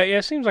 Yeah,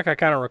 it seems like I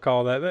kind of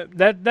recall that.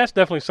 That's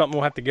definitely something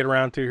we'll have to get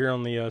around to here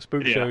on the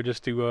Spook Show,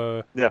 just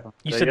to...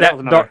 You said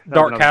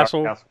Dark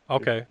Castle?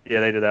 Okay. Yeah,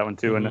 they did that one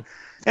too. Mm-hmm.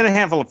 And a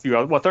handful of few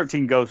others. Well,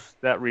 13 Ghosts,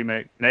 that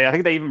remake. I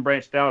think they even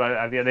branched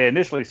out. They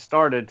initially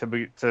started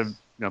to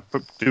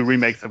do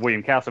remakes of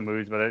William Castle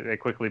movies, but they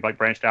quickly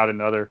branched out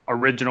into other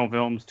original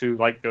films too,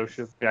 like Ghost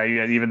Ship.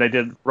 Yeah, even they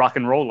did Rock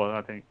and Rolla,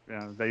 I think.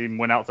 They even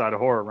went outside the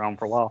horror realm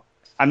for a while.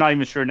 I'm not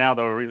even sure now,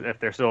 though, if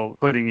they're still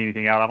putting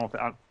anything out. I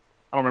don't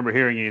remember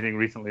hearing anything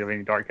recently of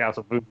any Dark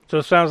Castle movies. So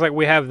it sounds like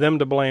we have them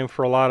to blame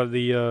for a lot of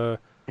the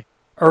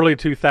early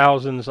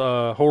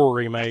 2000s horror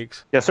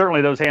remakes. Yeah,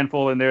 certainly those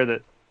handful in there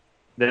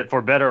that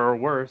for better or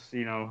worse,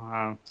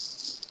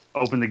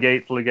 open the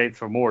gates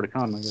for more to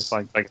come. I guess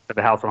like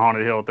the House on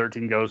Haunted Hill,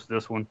 13 Ghosts,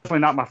 this one. Definitely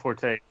not my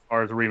forte as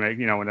far as a remake.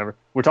 Whenever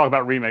we're talking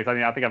about remakes,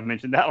 I think I've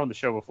mentioned that on the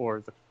show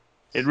before.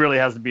 It really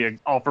has to be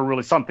offer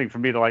really something for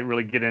me to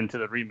really get into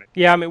the remake.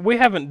 Yeah, I mean, we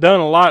haven't done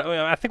a lot.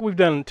 I think we've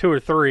done 2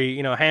 or 3,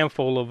 a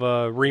handful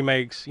of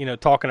remakes,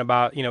 talking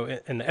about,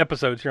 in the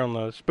episodes here on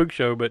the Spook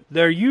Show, but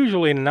they're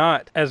usually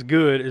not as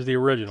good as the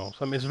originals.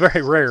 I mean, it's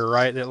very rare,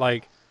 right,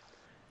 that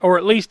or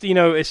at least,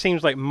 it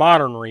seems like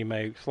modern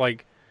remakes,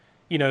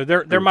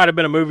 there might have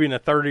been a movie in the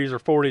 30s or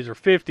 40s or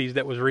 50s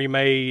that was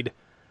remade,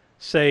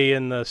 say,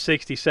 in the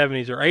 60s,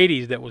 70s, or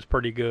 80s that was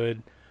pretty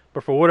good,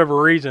 but for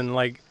whatever reason,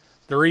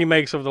 the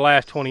remakes of the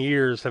last 20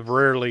 years have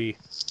rarely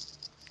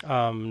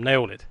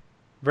nailed it.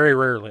 Very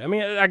rarely. I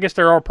mean, I guess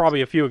there are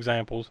probably a few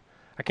examples.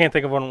 I can't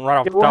think of one right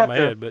off the top of my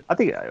head. But I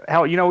think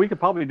we could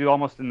probably do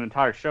almost an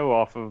entire show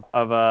off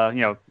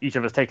of each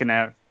of us taking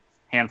that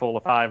handful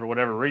of 5 or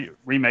whatever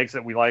remakes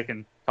that we like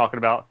and talking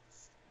about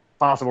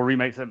possible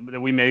remakes that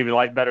we maybe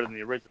like better than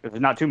the original. There's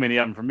not too many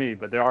of them for me,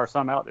 but there are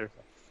some out there.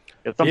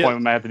 At some point,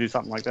 we might have to do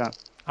something like that.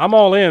 I'm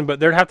all in, but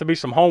there'd have to be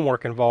some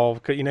homework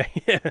involved. Cause, you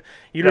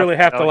really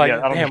have to all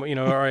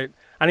right,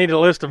 I need a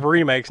list of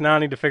remakes. Now I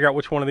need to figure out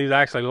which one of these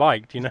I actually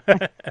liked,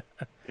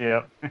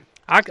 Yeah.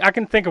 I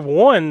can think of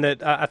one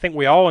that I think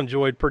we all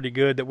enjoyed pretty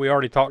good that we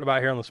already talked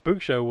about here on the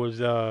Spook Show was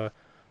the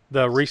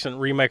recent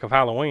remake of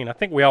Halloween. I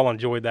think we all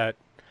enjoyed that.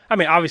 I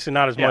mean, obviously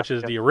not as much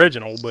as the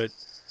original, but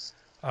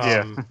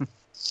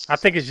I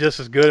think it's just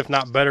as good, if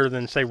not better,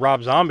 than, say,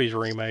 Rob Zombie's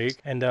remake.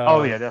 And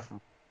oh, yeah, definitely.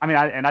 I mean,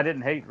 I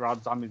didn't hate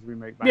Rob Zombie's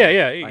remake.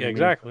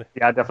 Exactly.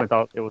 Yeah, I definitely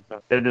thought it was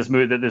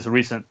this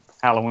recent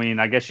Halloween.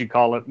 I guess you'd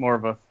call it more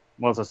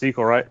of a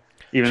sequel, right?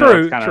 Even though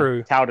it's kind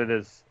of touted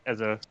as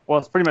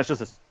it's pretty much just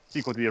a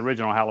sequel to the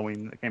original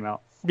Halloween that came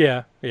out.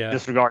 Yeah.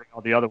 Disregarding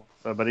all the other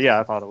ones, but yeah,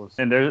 I thought it was.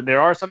 And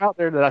there are some out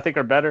there that I think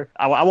are better.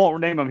 I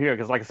won't name them here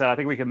because, like I said, I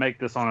think we can make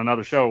this on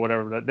another show or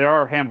whatever. But there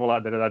are a handful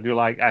out there that I do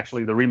like.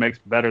 Actually, the remakes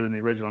better than the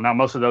original. Now,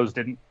 most of those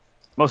didn't.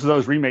 Most of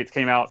those remakes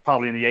came out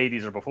probably in the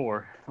 80s or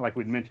before, like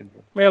we'd mentioned.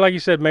 Yeah, like you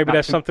said, maybe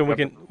that's something we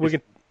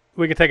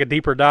can take a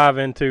deeper dive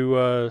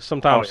into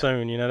sometime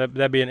soon.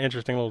 That'd be an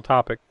interesting little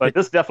topic. But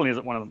this definitely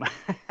isn't one of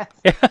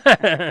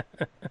them.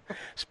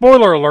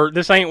 Spoiler alert: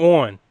 this ain't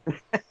one.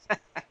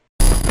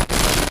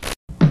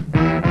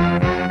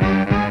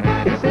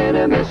 It's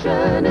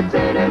intermission. It's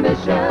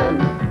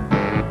intermission.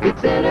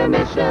 It's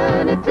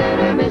intermission. It's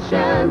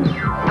intermission.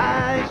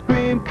 Ice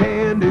cream,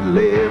 candy,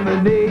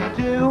 lemonade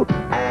too.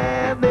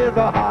 And there's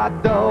a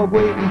hot dog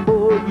waiting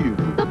for you.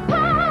 The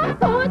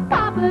popcorn's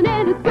popping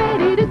and it's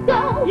ready to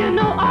go.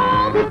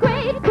 All the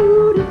great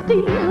food is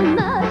stealing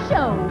the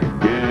show.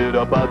 Get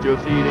up out your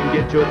seat and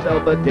get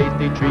yourself a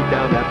tasty treat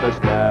down at the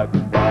snack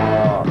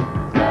bar.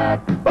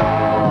 Snack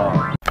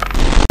ball.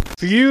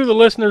 For you, the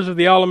listeners of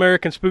the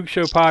All-American Spook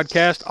Show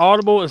podcast,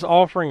 Audible is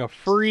offering a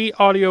free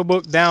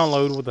audiobook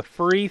download with a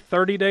free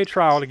 30-day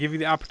trial to give you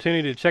the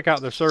opportunity to check out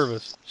their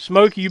service.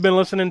 Smokey, you been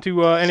listening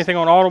to anything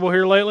on Audible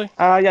here lately?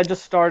 Yeah, I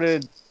just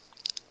started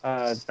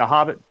The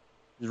Hobbit.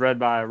 It's read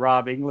by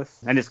Rob Inglis,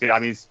 and it's good. I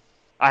mean,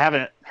 I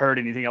haven't heard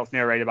anything else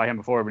narrated by him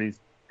before, but he's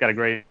got a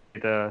great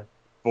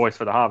voice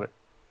for The Hobbit.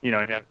 You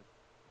know,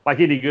 like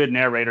any good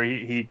narrator,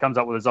 he comes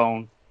up with his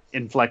own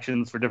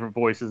inflections for different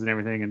voices and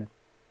everything, and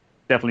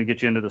definitely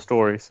get you into the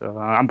story. So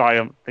I'm probably,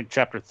 I think,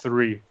 chapter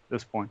 3 at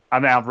this point. I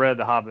mean, I've read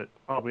The Hobbit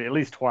probably at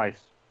least twice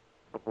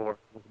before.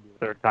 This will be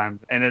the third time.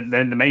 And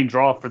then the main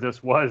draw for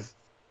this was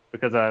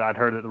because I'd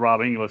heard that the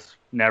Rob Inglis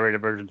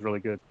narrated version is really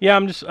good. Yeah,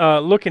 I'm just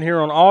looking here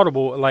on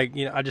Audible. Like,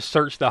 you know, I just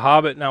searched The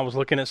Hobbit and I was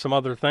looking at some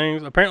other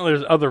things. Apparently,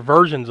 there's other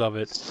versions of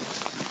it.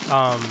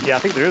 Yeah, I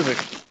think there is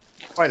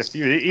quite a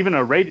few. Even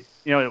a radio.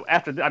 You know,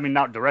 I mean,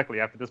 not directly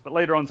after this, but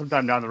later on,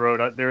 sometime down the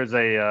road, there is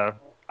a.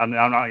 I'm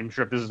not even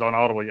sure if this is on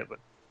Audible yet, but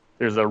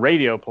there's a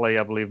radio play,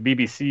 I believe,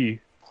 BBC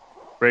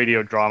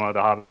radio drama,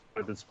 The Hobbit,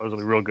 that's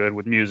supposedly real good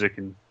with music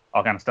and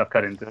all kind of stuff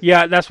cut into it.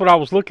 Yeah, that's what I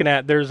was looking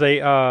at. There's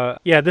a,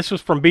 this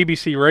was from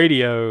BBC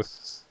Radio.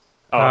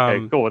 Oh,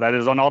 okay, cool. That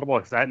is on Audible?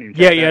 I hadn't even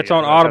checked Yeah, that it's yet.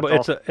 on Audible.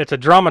 That's awesome. It's a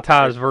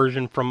dramatized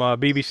version from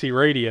BBC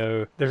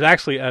Radio. There's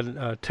actually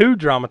two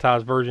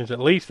dramatized versions at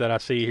least that I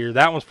see here.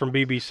 That one's from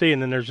BBC,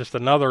 and then there's just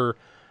another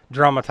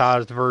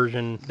dramatized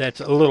version that's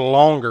a little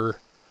longer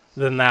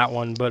than that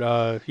one. But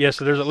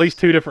so there's at least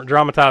two different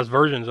dramatized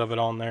versions of it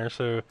on there.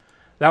 So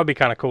that would be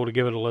kind of cool to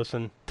give it a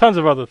listen. Tons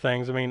of other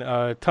things. I mean,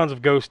 tons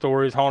of ghost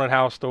stories, haunted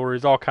house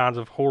stories, all kinds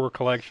of horror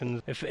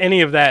collections. If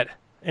any of that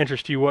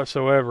interests you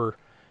whatsoever,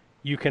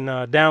 you can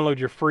download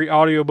your free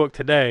audiobook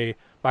today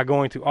by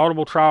going to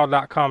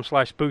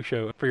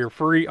audibletrial.com/spookshow for your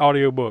free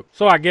audiobook.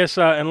 So I guess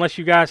unless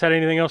you guys had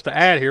anything else to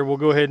add here, we'll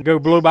go ahead and go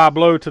blow by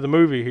blow to the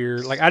movie here.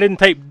 Like I didn't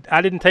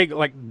take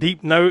like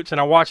deep notes,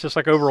 and I watched this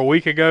like over a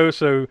week ago,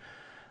 so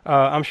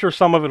I'm sure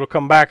some of it will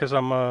come back as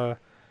I'm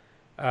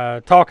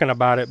talking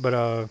about it,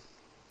 but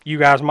you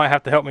guys might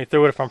have to help me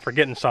through it if I'm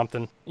forgetting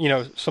something, you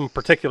know, some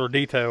particular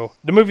detail.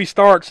 The movie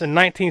starts in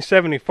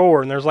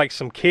 1974, and there's like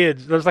some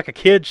kids. There's like a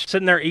kid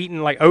sitting there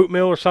eating like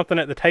oatmeal or something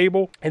at the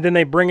table, and then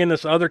they bring in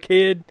this other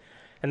kid,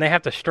 and they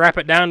have to strap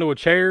it down to a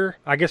chair,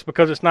 I guess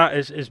because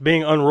it's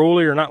being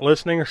unruly or not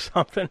listening or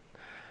something.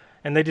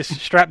 And they just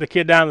strap the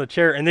kid down to the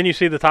chair, and then you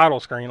see the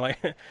title screen. Like,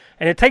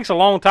 and it takes a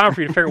long time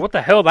for you to figure out what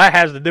the hell that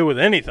has to do with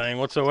anything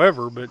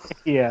whatsoever. But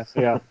yeah.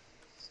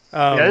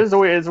 It's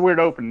a weird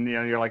open. You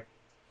know, you're like,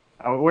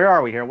 where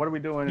are we here? What are we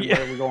doing? Yeah.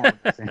 Where are we going?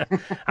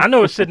 I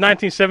know it said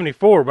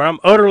 1974, but I'm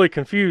utterly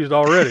confused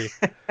already.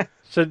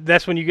 So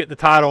that's when you get the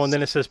title, and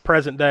then it says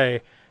present day.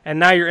 And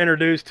now you're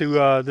introduced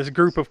to this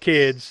group of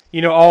kids.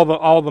 You know,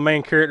 all the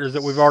main characters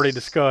that we've already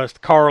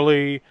discussed: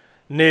 Carly,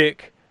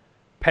 Nick,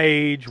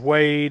 Paige,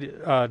 Wade,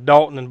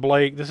 Dalton, and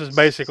Blake. This is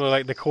basically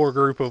like the core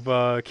group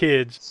of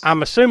kids.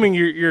 I'm assuming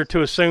you're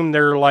to assume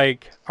they're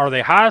like, are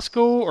they high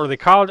school or are they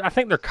college? I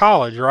think they're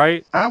college,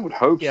 right? I would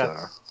hope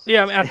so.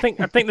 Yeah, I mean,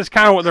 I think that's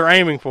kind of what they're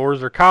aiming for,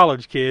 is they're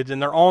college kids,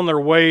 and they're on their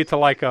way to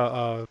like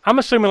I'm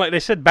assuming, like they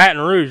said Baton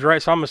Rouge,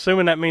 right? So I'm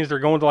assuming that means they're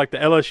going to like the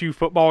LSU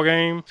football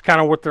game. It's kind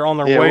of what they're on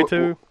their way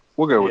to.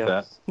 We'll go with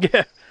that.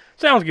 Yeah,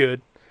 sounds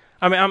good.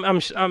 I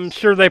mean, I'm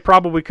sure they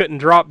probably couldn't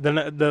drop the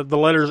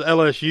letters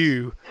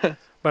LSU.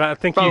 But I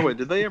think. By the way,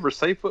 did they ever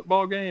say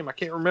football game? I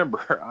can't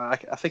remember. I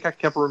think I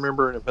kept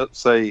remembering it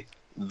say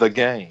the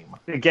game.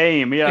 The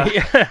game, yeah.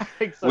 I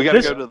think so. We got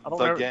to go to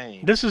the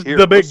game. This is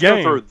the big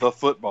game. For the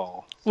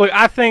football. Look,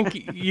 I think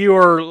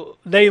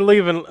they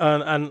leave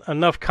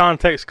enough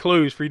context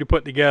clues for you to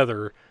put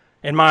together,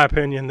 in my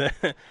opinion,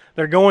 that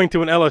they're going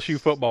to an LSU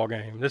football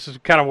game. This is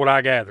kind of what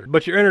I gathered.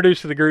 But you're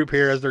introduced to the group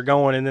here as they're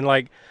going, and then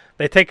like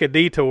they take a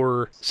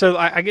detour. So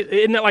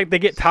isn't it like they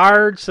get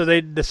tired, so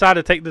they decide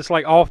to take this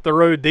like off the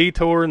road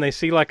detour, and they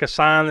see like a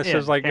sign that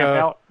says like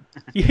out.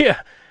 Yeah,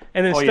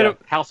 and instead of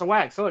House of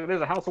Wax. So look, there's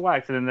a House of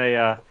Wax, and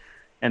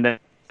then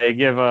they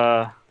give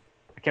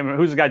I can't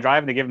remember who's the guy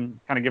driving. They give him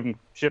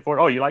shit for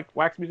it. Oh, you like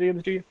wax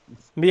museums, do you?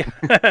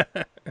 Yeah.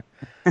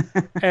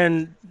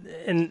 and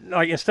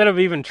like instead of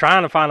even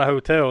trying to find a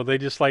hotel, they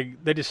just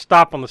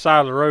stop on the side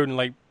of the road and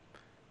like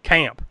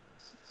camp.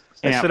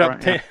 They set up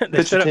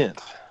pitch a tent.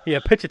 Yeah,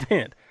 pitch a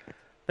tent.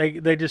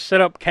 They just set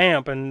up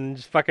camp and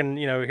just fucking,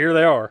 you know, here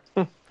they are.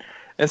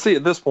 And see,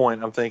 at this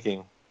point, I'm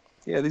thinking,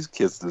 yeah, these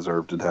kids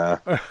deserve to die.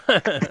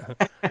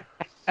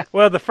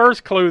 Well, the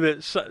first clue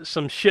that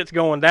some shit's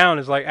going down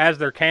is like as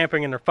they're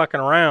camping and they're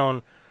fucking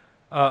around,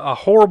 a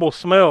horrible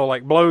smell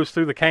like blows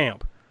through the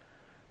camp.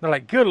 They're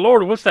like, "Good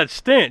Lord, what's that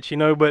stench?" You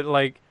know, but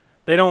like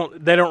they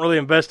don't really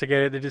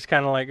investigate it. They just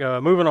kind of like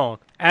moving on.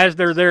 As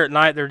they're there at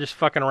night, they're just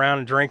fucking around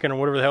and drinking or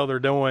whatever the hell they're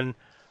doing.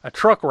 A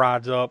truck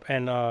rides up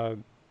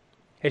and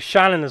is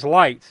shining his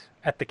lights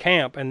at the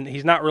camp, and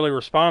he's not really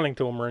responding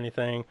to them or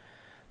anything.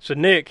 So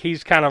Nick,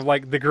 he's kind of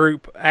like the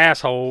group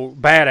asshole,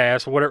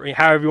 badass, whatever,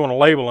 however you want to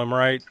label him,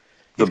 right?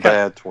 The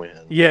bad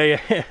twin.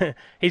 Yeah.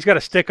 He's got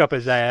a stick up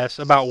his ass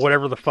about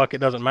whatever the fuck, it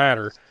doesn't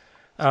matter.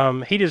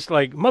 He just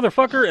like,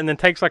 motherfucker, and then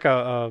takes like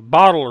a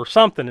bottle or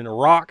something and a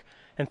rock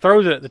and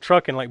throws it at the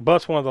truck and like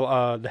busts one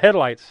of the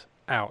headlights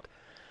out.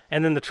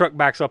 And then the truck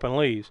backs up and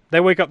leaves. They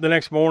wake up the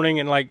next morning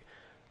and like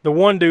the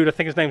one dude, I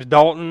think his name's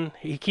Dalton,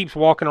 he keeps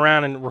walking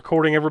around and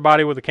recording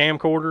everybody with a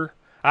camcorder.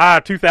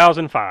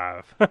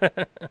 2005.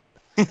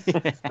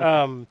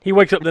 He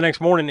wakes up the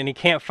next morning and he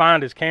can't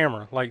find his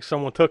camera. Like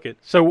someone took it.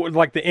 So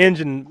like the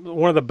engine,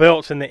 one of the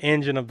belts in the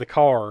engine of the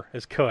car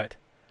is cut.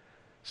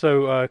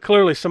 So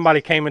clearly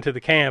somebody came into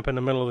the camp in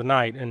the middle of the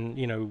night and,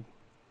 you know,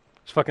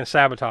 was fucking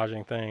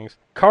sabotaging things.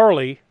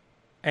 Carly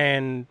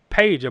and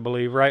Paige, I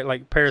believe, right?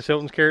 Like Paris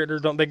Hilton's character,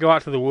 don't they go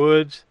out to the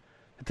woods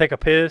to take a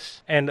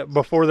piss? And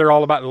before they're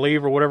all about to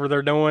leave or whatever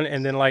they're doing,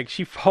 and then like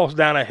she falls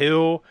down a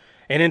hill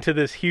and into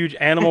this huge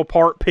animal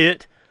part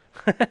pit.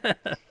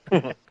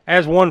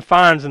 As one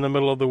finds in the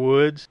middle of the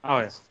woods. Oh,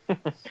 yes.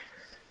 Well,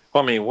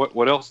 I mean,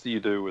 what else do you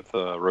do with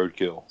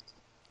roadkill?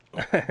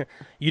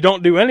 You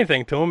don't do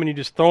anything to them, and you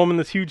just throw them in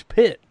this huge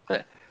pit.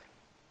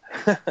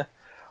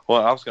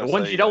 Well, I was going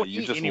to say, you don't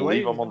you eat just anyway,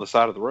 leave them on the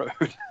side of the road.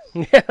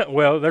 Yeah,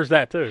 well, there's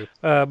that too.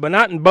 But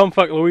not in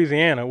bumfuck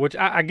Louisiana, which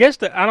I guess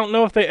that I don't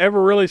know if they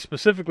ever really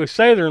specifically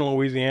say they're in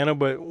Louisiana,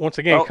 but once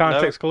again,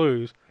 context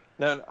clues.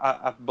 No,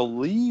 I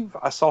believe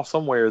I saw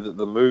somewhere that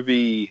the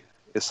movie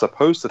is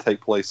supposed to take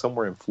place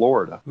somewhere in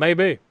Florida.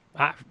 Maybe.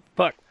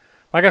 Fuck.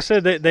 Like I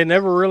said, they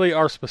never really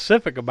are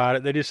specific about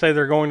it. They just say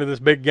they're going to this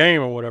big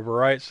game or whatever,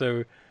 right?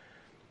 So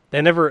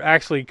they never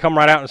actually come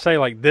right out and say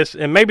like this.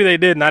 And maybe they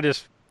did, and I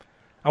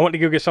went to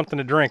go get something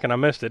to drink and I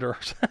missed it. Or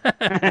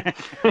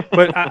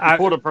but I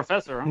pulled a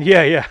professor. Huh?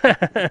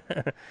 Yeah.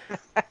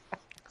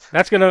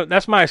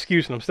 That's my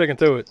excuse, and I'm sticking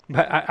to it.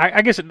 But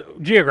I guess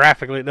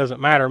geographically it doesn't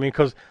matter. I mean,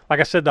 because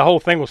like I said, the whole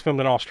thing was filmed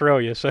in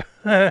Australia, so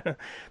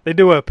they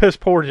do a piss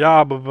poor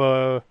job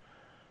of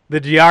the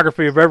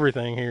geography of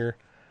everything here.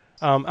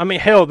 I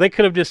mean, hell, they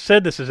could have just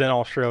said this is in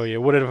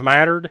Australia. Would it have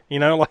mattered? You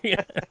know,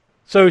 like.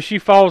 So she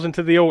falls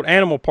into the old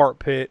animal part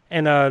pit,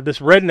 and this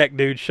redneck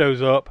dude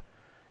shows up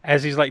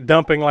as he's like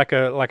dumping like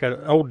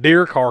an old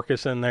deer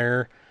carcass in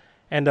there.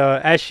 And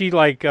as she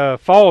like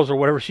falls or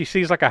whatever, she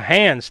sees like a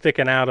hand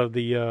sticking out of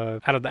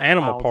the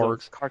animal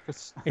parts.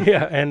 Carcass.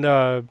 Yeah, and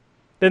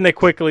then he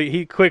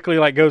quickly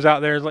like goes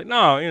out there and is like,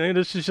 no, you know,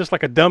 this is just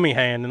like a dummy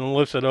hand, and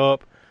lifts it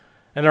up,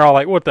 and they're all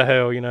like, what the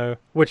hell, you know?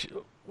 Which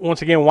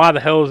once again, why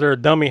the hell is there a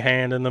dummy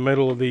hand in the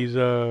middle of these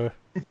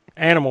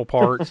animal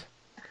parts?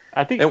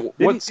 I think did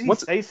he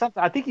say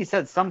something? I think he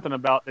said something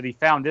about that he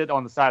found it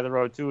on the side of the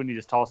road too, and he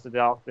just tossed it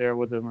out there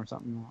with him or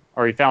something,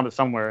 or he found it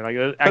somewhere. Like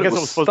I guess it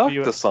was supposed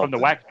to be from the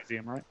wax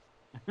museum, right?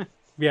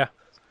 Yeah,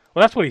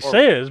 well, that's what he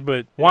says,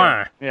 but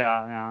why?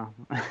 Yeah.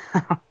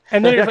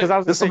 And then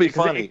because this will be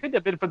funny. It could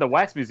have been from the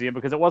wax museum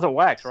because it wasn't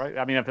wax, right?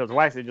 I mean, if it was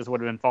wax, it just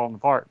would have been falling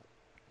apart.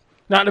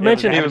 Not to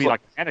mention, it would be like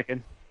a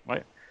mannequin,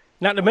 right?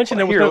 Not to mention,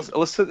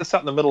 let's sit this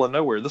out in the middle of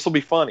nowhere. This will be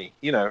funny,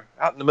 you know,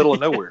 out in the middle of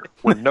nowhere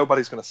where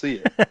nobody's going to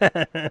see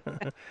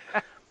it.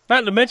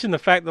 Not to mention the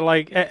fact that,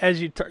 like, as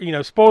you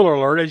spoiler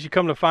alert, as you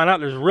come to find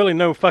out, there's really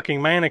no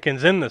fucking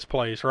mannequins in this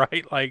place,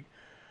 right? Like,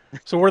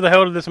 so where the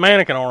hell did this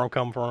mannequin arm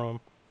come from?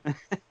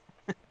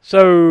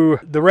 So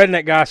the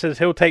redneck guy says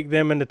he'll take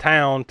them into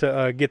town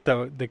to get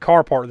the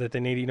car part that they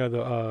need, you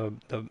know,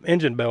 the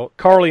engine belt.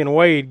 Carly and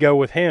Wade go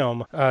with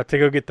him to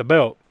go get the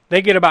belt.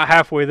 They get about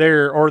halfway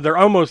there, or they're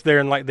almost there,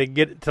 and like they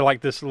get to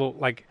like this little,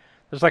 like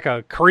there's like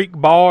a creek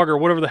bog or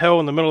whatever the hell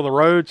in the middle of the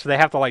road, so they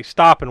have to like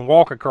stop and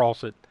walk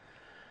across it.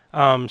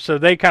 So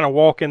they kind of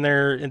walk in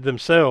there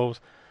themselves.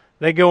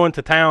 They go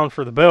into town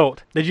for the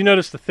belt. Did you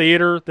notice the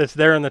theater that's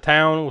there in the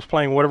town was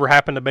playing Whatever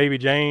Happened to Baby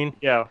Jane?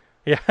 Yeah.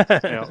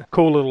 Yeah.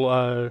 Cool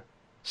little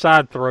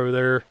side throw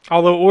there.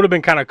 Although it would have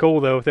been kind of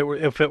cool though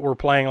if it were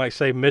playing like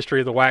say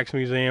Mystery of the Wax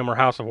Museum or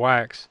House of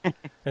Wax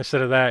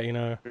instead of that, you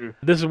know.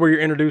 This is where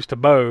you're introduced to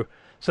Bo.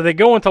 So they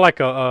go into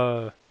like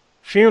a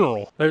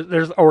funeral.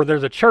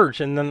 There's a church,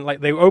 and then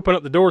like they open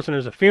up the doors and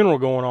there's a funeral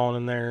going on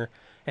in there,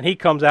 and he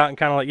comes out and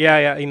kind of like,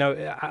 yeah, you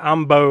know,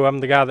 I'm Bo. I'm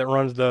the guy that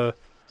runs the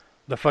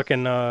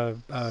fucking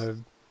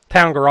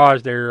town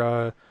garage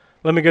there.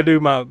 Let me go do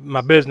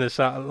my business.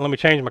 Let me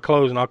change my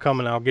clothes, and I'll come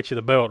and I'll get you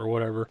the belt or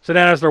whatever. So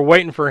then as they're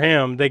waiting for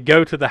him, they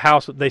go to the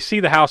house. They see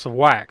the House of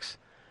Wax,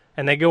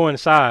 and they go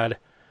inside.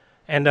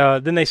 And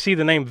then they see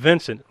the name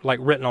Vincent, like,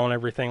 written on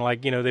everything.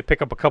 Like, you know, they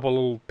pick up a couple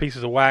little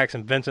pieces of wax,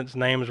 and Vincent's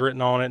name is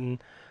written on it.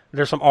 And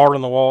there's some art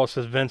on the wall that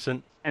says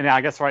Vincent. And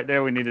I guess right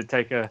there we need to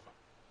take a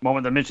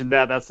moment to mention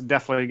that. That's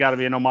definitely got to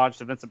be an homage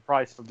to Vincent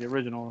Price from the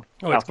original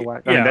House of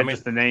Wax. I mean,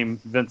 just the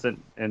name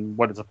Vincent and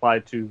what it's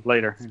applied to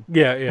later.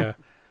 Yeah.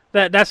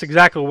 That's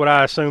exactly what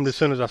I assumed as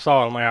soon as I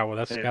saw it. I'm like, oh, well,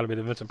 that's got to be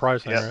the Vincent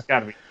Price thing. Yeah, it's got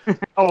to be.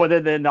 Oh,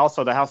 and then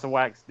also the House of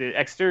Wax, the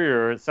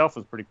exterior itself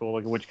was pretty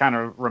cool, which kind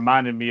of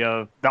reminded me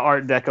of the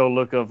Art Deco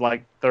look of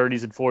like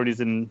 30s and 40s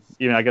and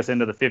even, I guess,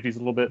 into the 50s a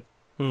little bit.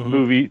 Mm-hmm.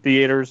 Movie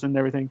theaters and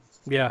everything.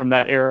 Yeah. From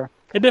that era.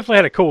 It definitely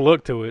had a cool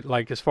look to it,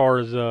 like as far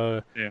as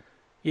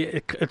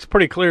it's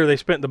pretty clear they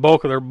spent the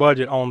bulk of their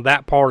budget on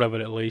that part of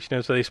it at least. You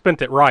know, so they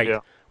spent it right. Yeah.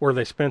 where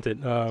they spent it.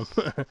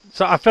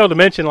 So I failed to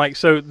mention, like,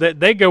 so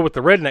they go with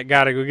the redneck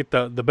guy to go get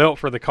the belt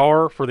for the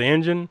car, for the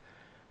engine.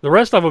 The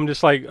rest of them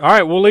just like, all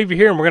right, we'll leave you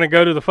here and we're going to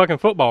go to the fucking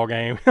football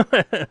game.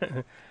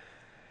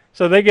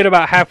 So they get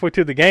about halfway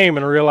to the game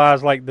and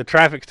realize, like, the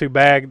traffic's too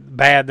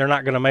bad, they're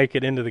not going to make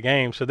it into the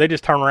game. So they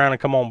just turn around and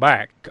come on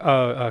back.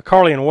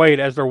 Carly and Wade,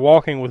 as they're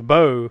walking with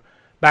Bo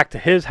back to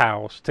his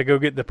house to go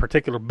get the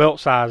particular belt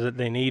size that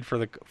they need for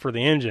the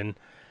engine,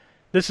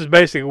 this is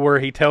basically where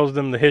he tells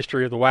them the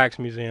history of the wax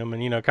museum,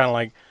 and, you know, kind of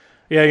like,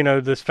 yeah, you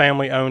know, this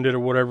family owned it or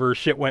whatever.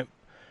 Shit went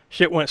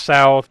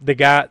south. The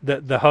guy,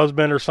 the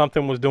husband or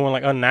something, was doing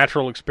like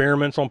unnatural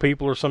experiments on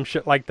people or some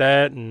shit like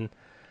that, and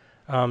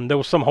there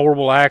was some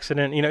horrible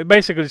accident. You know, it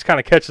basically just kind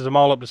of catches them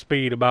all up to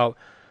speed about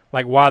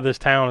like why this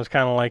town is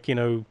kind of like, you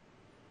know,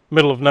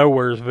 middle of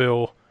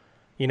nowheresville,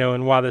 you know,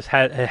 and why this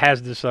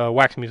has this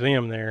wax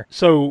museum there.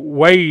 So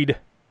Wade,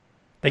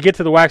 they get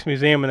to the wax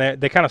museum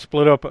and they kind of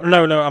split up.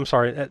 No, I'm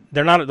sorry,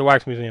 they're not at the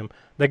wax museum.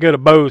 They go to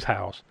Bo's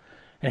house,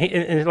 and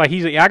he's like,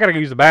 I gotta go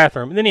use the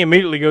bathroom. And then he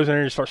immediately goes in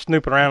there and starts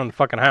snooping around in the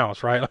fucking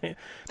house, right? Like,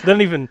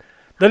 doesn't even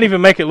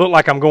make it look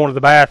like I'm going to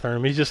the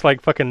bathroom. He's just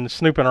like fucking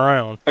snooping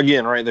around.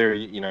 Again, right there,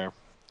 you know,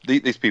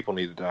 these people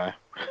need to die.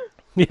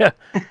 Yeah.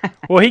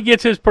 Well, he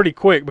gets his pretty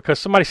quick because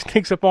somebody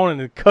sneaks up on him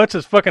and cuts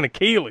his fucking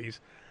Achilles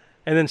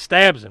and then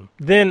stabs him.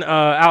 Then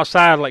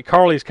outside, like,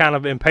 Carly's kind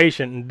of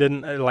impatient and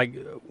didn't,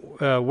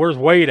 where's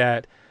Wade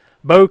at?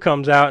 Bo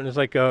comes out and is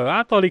like,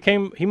 I thought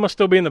he must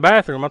still be in the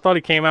bathroom. I thought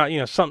he came out, you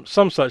know, some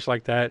such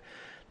like that.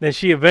 Then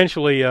she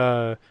eventually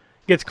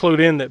gets clued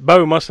in that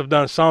Bo must have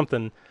done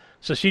something.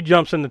 So she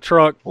jumps in the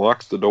truck.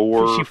 Locks the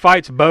door. She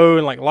fights Bo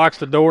and, like, locks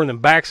the door and then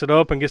backs it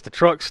up and gets the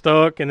truck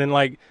stuck. And then,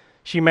 like,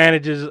 she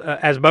manages,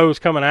 as Bo's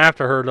coming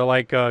after her, to,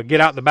 like,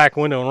 get out the back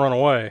window and run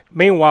away.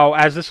 Meanwhile,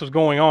 as this was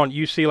going on,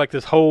 you see, like,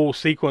 this whole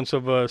sequence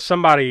of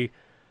somebody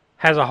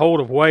has a hold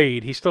of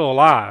Wade. He's still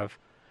alive.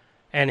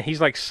 And he's,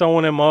 like,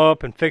 sewing him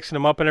up and fixing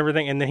him up and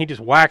everything. And then he just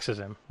waxes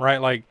him,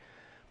 right? Like,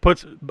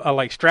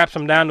 straps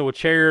him down to a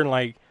chair and,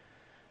 like,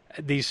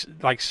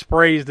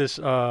 sprays this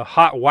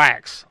hot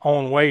wax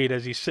on Wade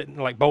as he's sitting,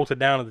 like, bolted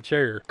down to the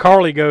chair.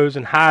 Carly goes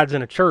and hides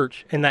in a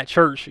church, in that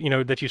church, you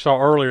know, that you saw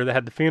earlier that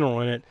had the funeral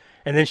in it.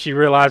 And then she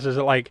realizes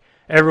that, like,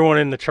 everyone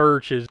in the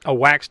church is a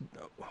wax.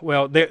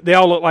 Well, they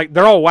all look like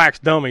they're all wax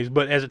dummies,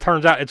 but as it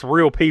turns out, it's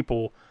real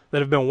people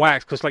that have been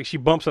waxed. Because, like, she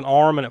bumps an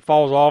arm and it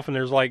falls off, and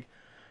there's, like,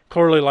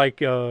 clearly, like,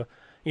 you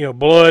know,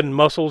 blood and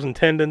muscles and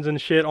tendons and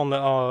shit on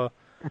the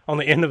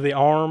end of the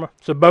arm.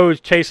 So Bo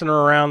is chasing her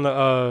around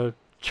the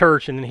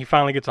church, and then he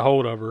finally gets a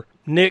hold of her.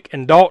 Nick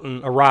and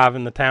Dalton arrive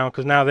in the town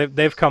because now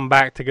they've come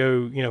back to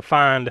go, you know,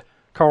 find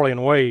Carly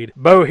and Wade.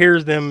 Bo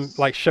hears them,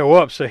 like, show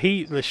up, so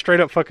he straight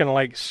up fucking,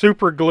 like,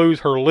 super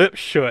glues her lips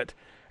shut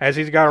as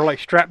he's got her, like,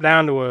 strapped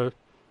down to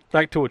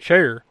a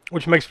chair,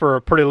 which makes for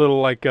a pretty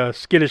little, like,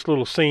 skittish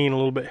little scene, a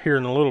little bit here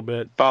and a little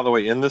bit. By the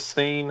way, in this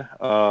scene,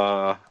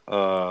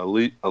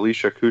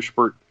 Alicia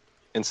Cuthbert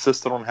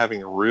insisted on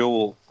having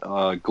real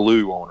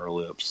glue on her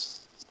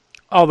lips.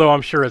 Although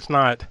I'm sure it's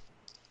not,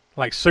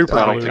 like, super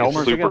glue.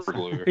 Elmer's super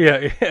glue.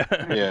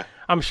 Yeah.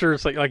 I'm sure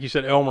it's like you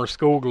said, Elmer's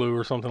school glue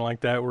or something like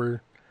that,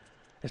 where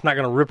it's not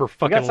going to rip her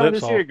fucking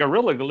lips off.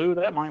 Gorilla Glue,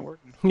 that might work.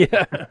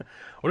 Yeah.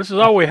 Well, this is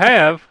all we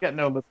have.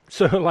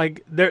 So,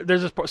 like,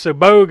 there's this part. So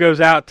Bo goes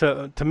out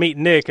to meet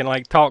Nick and,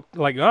 like, talk,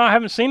 like, oh, I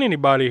haven't seen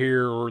anybody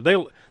here, or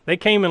they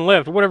came and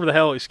left, whatever the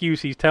hell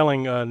excuse he's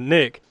telling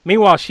Nick.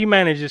 Meanwhile, she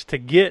manages to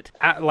get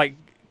out, like,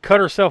 cut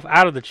herself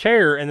out of the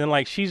chair, and then,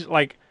 like, she's,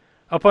 like,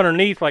 up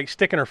underneath, like,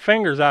 sticking her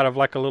fingers out of,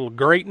 like, a little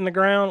grate in the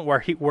ground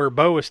where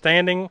Bo is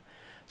standing.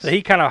 So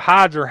he kind of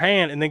hides her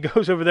hand and then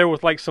goes over there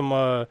with, like,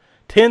 some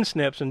tin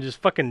snips and just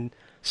fucking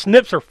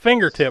snips her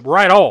fingertip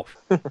right off.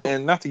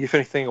 And not to give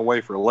anything away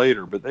for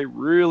later, but they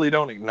really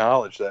don't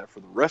acknowledge that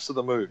for the rest of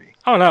the movie.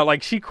 Oh, no,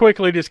 like, she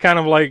quickly just kind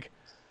of, like,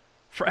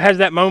 has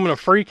that moment of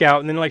freak out,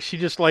 and then, like, she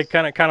just, like,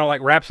 kind of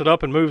like wraps it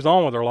up and moves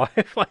on with her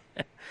life. Like,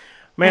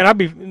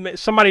 man,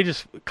 somebody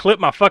just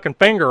clipped my fucking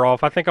finger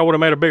off. I think I would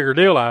have made a bigger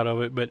deal out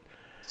of it,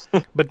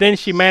 but then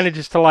she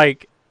manages to,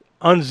 like,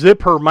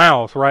 unzip her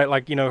mouth, right?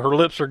 Like, you know, her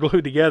lips are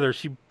glued together.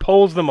 She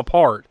pulls them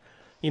apart,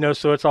 you know,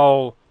 so it's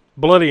all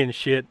bloody and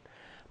shit.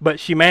 But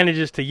she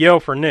manages to yell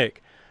for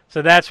Nick.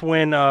 So that's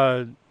when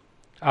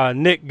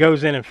Nick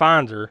goes in and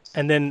finds her.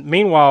 And then,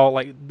 meanwhile,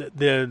 like,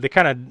 the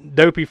kind of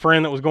dopey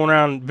friend that was going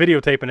around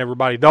videotaping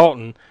everybody,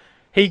 Dalton,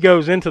 he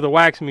goes into the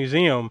wax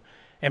museum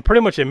and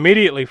pretty much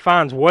immediately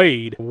finds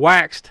Wade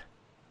waxed,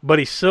 but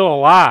he's still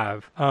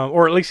alive,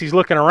 or at least he's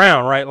looking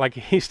around, right? Like,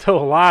 he's still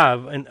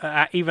alive, and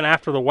even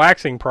after the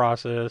waxing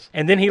process.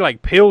 And then he,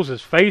 like, peels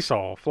his face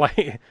off.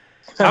 Like,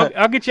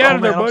 I'll get you out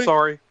of there, buddy. I'm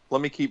sorry.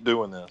 Let me keep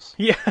doing this.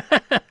 Yeah.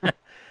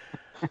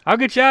 I'll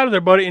get you out of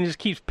there, buddy, and just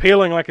keeps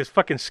peeling, like, his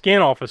fucking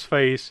skin off his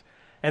face.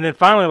 And then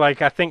finally,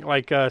 like, I think,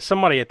 like,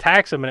 somebody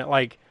attacks him, and it,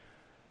 like,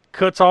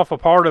 cuts off a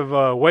part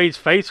of Wade's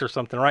face or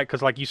something, right?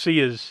 Because, like, you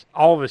see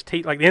all of his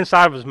teeth, like, the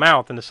inside of his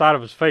mouth and the side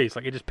of his face.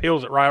 Like, it just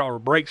peels it right off, or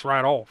breaks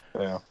right off.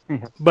 Yeah.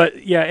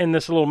 But, yeah, in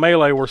this little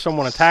melee where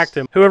someone attacked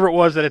him, whoever it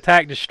was that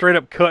attacked just straight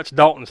up cuts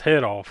Dalton's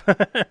head off.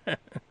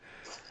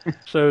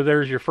 So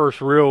there's your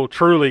first real,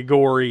 truly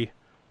gory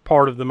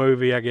part of the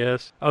movie, I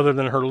guess, other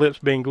than her lips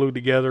being glued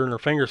together and her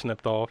finger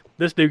snipped off.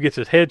 This dude gets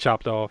his head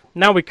chopped off.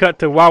 Now we cut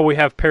to while we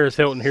have Paris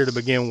Hilton here to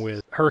begin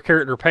with. Her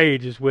character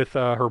Paige is with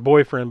her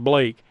boyfriend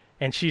Blake,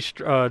 and she's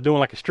doing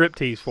like a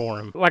striptease for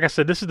him. Like I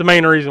said, this is the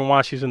main reason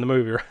why she's in the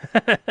movie,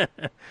 right?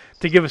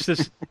 to give us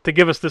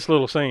this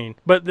little scene.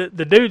 But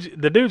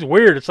the dude's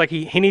weird. It's like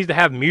he needs to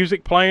have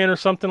music playing or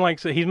something, like,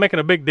 so he's making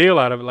a big deal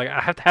out of it. Like, I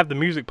have to have the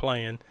music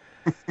playing.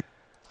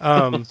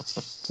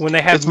 When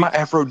they have It's my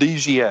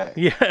aphrodisiac.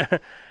 Yeah,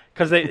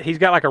 because he's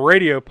got like a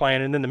radio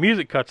playing, and then the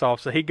music cuts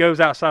off. So he goes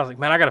outside. He's like,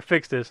 man, I got to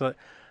fix this. Like,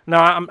 no,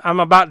 I'm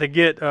about to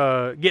get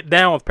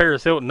down with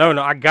Paris Hilton. No,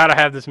 I got to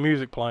have this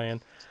music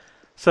playing.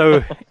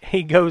 So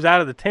he goes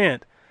out of the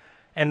tent,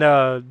 and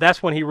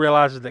that's when he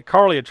realizes that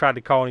Carly had tried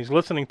to call, and he's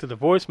listening to the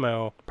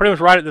voicemail. Pretty much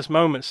right at this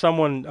moment,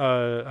 someone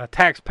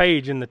attacks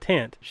Paige in the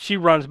tent. She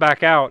runs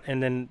back out,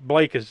 and then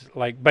Blake is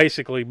like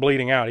basically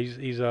bleeding out.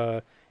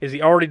 Is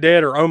he already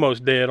dead or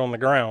almost dead on the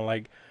ground?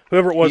 Like,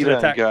 whoever it was that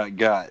attacked.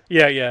 Got.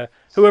 Yeah.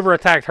 Whoever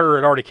attacked her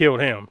had already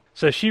killed him.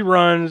 So she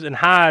runs and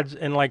hides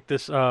in like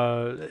this.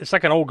 It's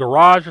like an old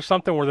garage or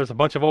something where there's a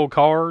bunch of old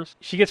cars.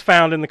 She gets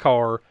found in the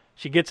car.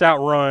 She gets out,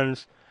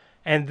 runs.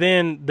 And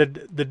then the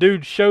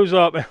dude shows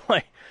up and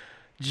like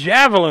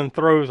javelin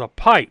throws a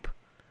pipe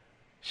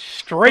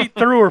straight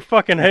through her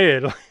fucking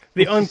head.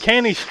 The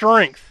uncanny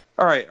strength.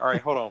 All right,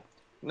 hold on.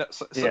 No,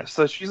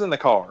 so she's in the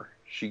car.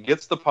 She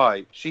gets the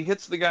pipe. She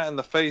hits the guy in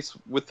the face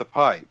with the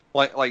pipe,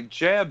 like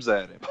jabs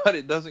at him, but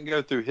it doesn't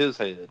go through his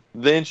head.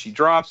 Then she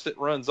drops it,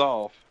 runs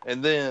off,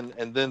 and then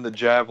the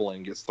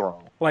javelin gets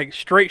thrown. Like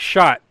straight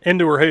shot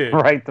into her head.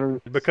 Right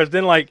through. Because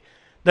then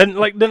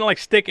didn't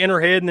stick in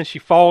her head, and then she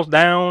falls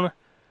down.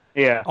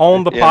 Yeah.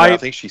 On the pipe. I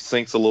think she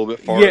sinks a little bit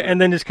farther. Yeah, and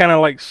then just kind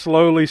of like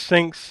slowly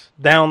sinks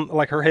down,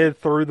 like her head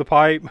through the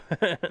pipe.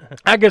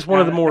 I guess one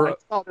of the more. I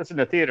saw this in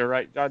the theater,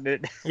 right, John?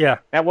 Did. Yeah.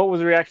 And what was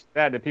the reaction to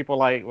that? Did people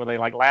were they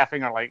like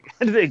laughing or like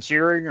did they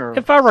cheering or?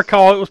 If I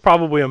recall, it was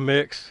probably a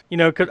mix. You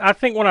know, because I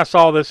think when I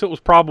saw this, it was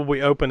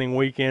probably opening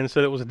weekend,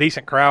 so it was a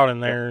decent crowd in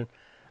there. And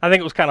I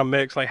think it was kind of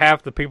mixed. Like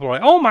half the people were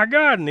like, "Oh my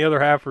god," and the other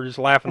half were just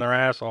laughing their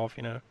ass off.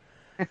 You know,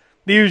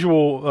 the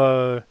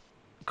usual.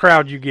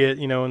 Crowd you get,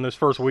 you know, in this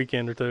first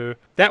weekend or two.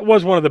 That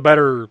was one of the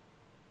better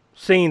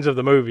scenes of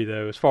the movie,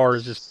 though, as far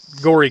as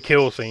just gory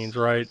kill scenes,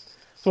 right?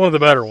 It's one of the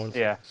better ones.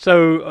 Yeah.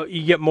 So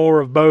you get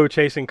more of Bo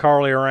chasing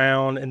Carly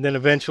around, and then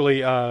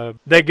eventually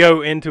they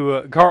go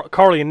into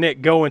Carly and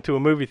Nick go into a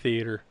movie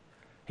theater.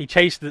 He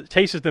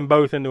chases them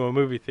both into a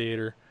movie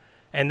theater,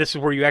 and this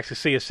is where you actually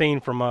see a scene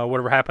from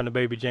Whatever Happened to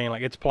Baby Jane.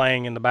 Like, it's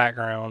playing in the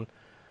background.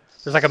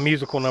 There's like a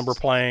musical number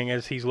playing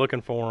as he's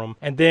looking for them.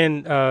 And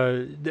then,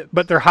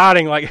 but they're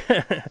hiding like,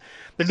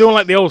 they're doing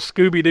like the old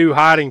Scooby-Doo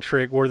hiding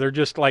trick where they're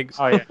just like,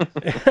 oh,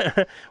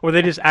 yeah. where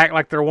they just act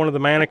like they're one of the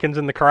mannequins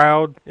in the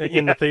crowd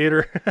in the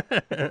theater.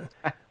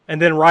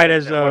 And then right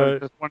as...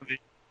 one of the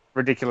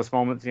ridiculous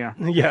moments, yeah.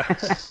 Yeah,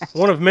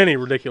 one of many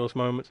ridiculous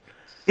moments.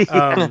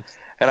 And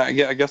I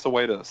guess a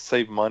way to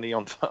save money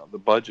on the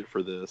budget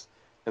for this,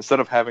 instead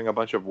of having a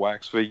bunch of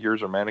wax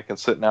figures or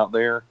mannequins sitting out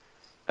there,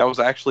 that was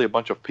actually a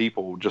bunch of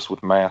people just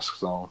with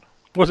masks on.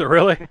 Was it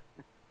really?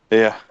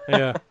 Yeah.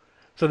 Yeah.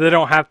 So they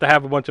don't have to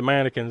have a bunch of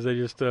mannequins. They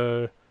just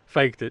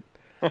faked it.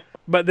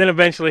 But then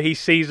eventually he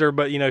sees her,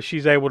 but, you know,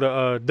 she's able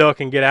to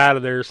duck and get out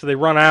of there. So they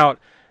run out,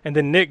 and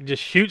then Nick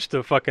just shoots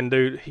the fucking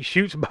dude. He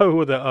shoots Bo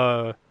with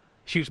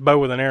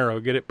an arrow.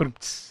 Get it?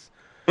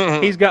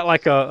 He's got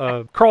like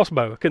a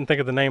crossbow. I couldn't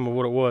think of the name of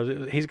what it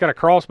was. He's got a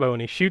crossbow,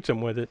 and he shoots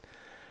him with it.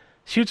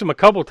 Shoots him a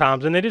couple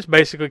times, and they just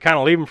basically kind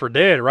of leave him for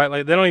dead, right?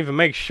 Like, they don't even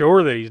make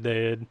sure that he's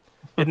dead.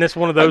 Isn't this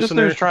one of those? This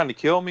dude's trying to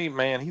kill me,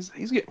 man. He's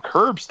getting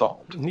curb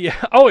stomped. Yeah.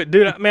 Oh,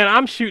 dude, man,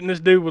 I'm shooting this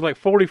dude with like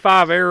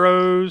 45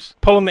 arrows,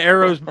 pulling the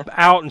arrows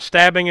out and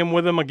stabbing him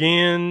with them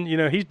again. You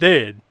know, he's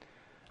dead.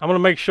 I'm gonna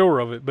make sure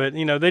of it. But,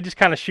 you know, they just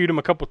kind of shoot him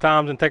a couple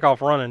times and take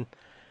off running.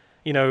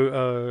 You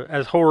know,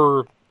 as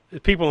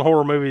people in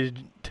horror movies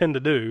tend to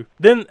do.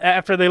 Then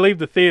after they leave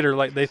the theater,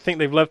 like, they think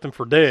they've left him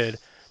for dead.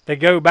 They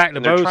go back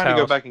to Bo's house. They're trying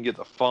to go back and get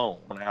the phone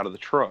out of the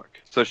truck.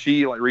 So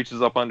she like reaches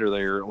up under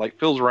there, like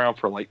feels around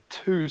for like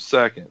 2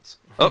 seconds.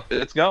 Oh,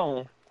 it's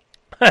gone.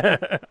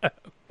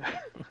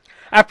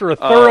 After a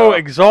thorough,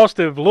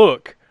 exhaustive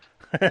look.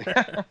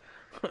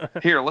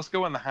 Here, let's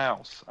go in the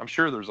house. I'm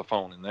sure there's a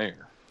phone in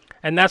there.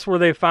 And that's where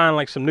they find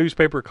like some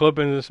newspaper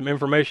clippings and some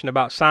information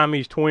about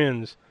Siamese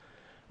twins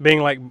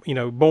being like, you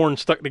know, born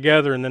stuck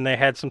together, and then they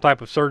had some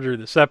type of surgery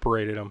that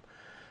separated them.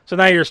 So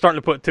now you're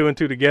starting to put two and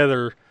two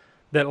together.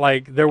 That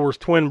like there was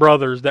twin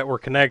brothers that were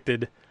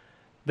connected,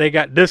 they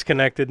got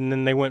disconnected, and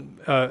then they went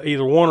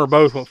either one or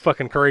both went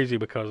fucking crazy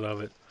because of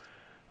it.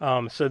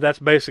 So that's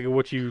basically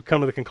what you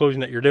come to the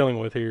conclusion that you're dealing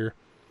with here.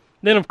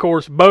 Then of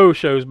course Bo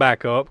shows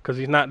back up because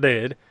he's not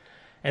dead,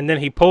 and then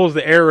he pulls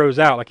the arrows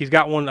out. Like he's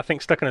got one I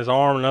think stuck in his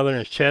arm, another in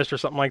his chest or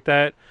something like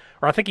that.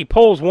 Or I think he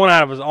pulls one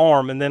out of his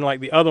arm, and then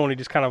like the other one he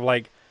just kind of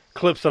like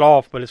clips it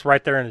off, but it's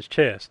right there in his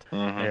chest.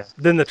 Yeah.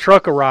 Then the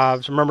truck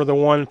arrives. Remember the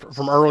one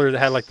from earlier that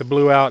had like the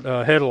blew out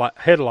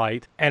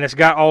headlight, and it's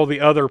got all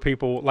the other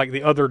people, like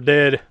the other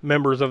dead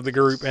members of the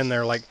group in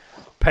there, like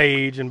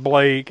Paige and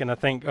Blake, and I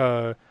think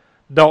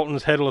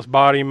Dalton's headless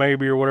body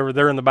maybe or whatever.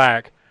 They're in the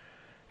back.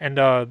 And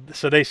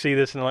so they see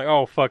this and they're like,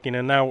 oh, fuck,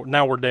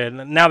 now we're dead.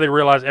 And now they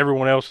realize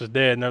everyone else is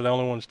dead and they're the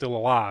only ones still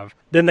alive.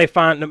 Then they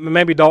find,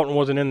 maybe Dalton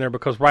wasn't in there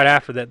because right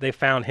after that they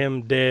found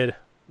him dead,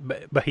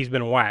 but he's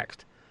been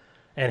waxed.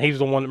 And he's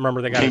the one that,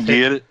 remember, that got his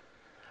head.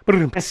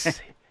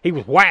 He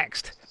was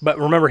waxed. But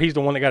remember, he's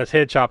the one that got his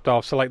head chopped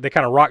off. So, like, they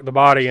kind of rock the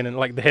body and then,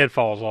 like, the head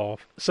falls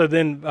off. So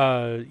then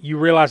you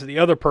realize that the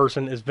other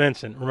person is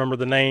Vincent. Remember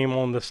the name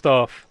on the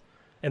stuff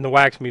in the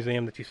wax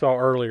museum that you saw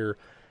earlier.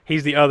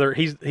 He's the other.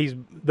 He's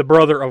the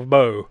brother of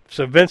Bo.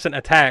 So Vincent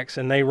attacks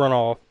and they run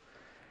off,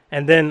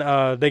 and then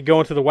they go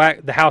into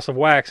the house of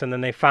wax, and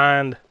then they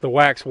find the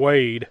wax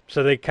Wade.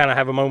 So they kind of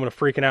have a moment of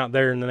freaking out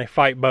there, and then they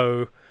fight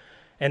Bo,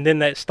 and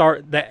then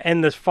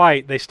end this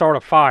fight. They start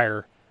a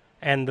fire,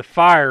 and the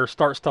fire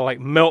starts to like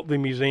melt the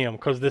museum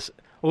because this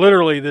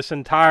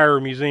entire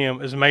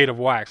museum is made of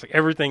wax. Like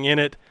everything in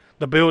it,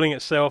 the building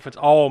itself, it's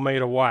all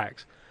made of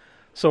wax.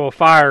 So a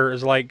fire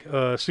is like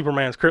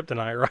Superman's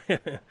kryptonite,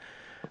 right?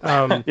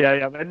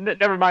 Yeah. And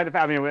never mind the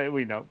fact. I mean,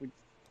 we know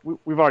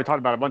we've already talked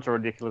about a bunch of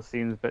ridiculous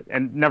scenes,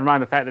 and never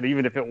mind the fact that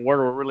even if it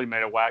were really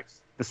made of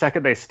wax, the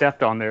second they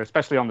stepped on there,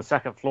 especially on the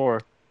second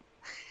floor,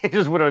 it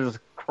just would have just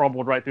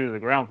crumbled right through to the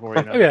ground floor.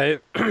 You know? Yeah,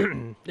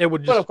 it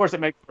would. But of course, it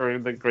makes for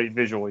the great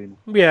visual. You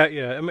know?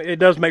 Yeah. I mean, it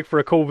does make for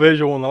a cool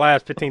visual in the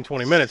last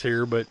 15-20 minutes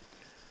here, but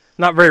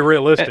not very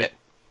realistic.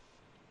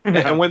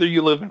 And whether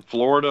you live in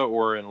Florida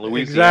or in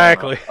Louisiana,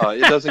 exactly.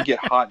 It doesn't get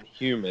hot and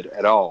humid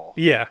at all.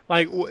 Yeah,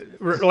 like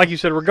you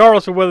said,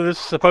 regardless of whether this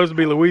is supposed to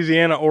be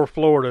Louisiana or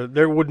Florida,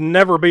 there would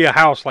never be a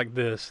house like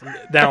this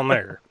down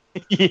there.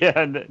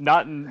 Yeah,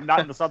 not in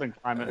the southern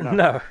climate.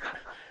 No.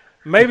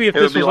 Maybe if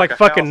this was like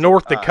fucking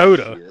North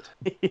Dakota.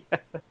 Yeah.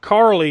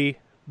 Carly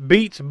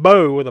beats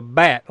Bo with a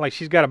bat, like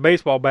she's got a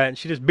baseball bat, and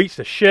she just beats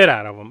the shit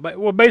out of him. But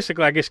well,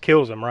 basically, I guess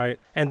kills him, right?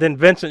 And then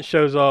Vincent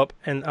shows up,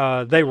 and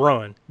they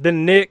run.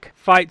 Then Nick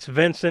fights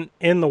Vincent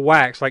in the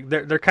wax. Like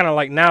they're kind of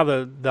like now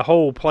the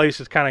whole place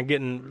is kind of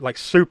getting like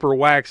super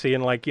waxy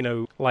and like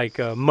like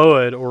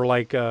mud or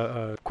like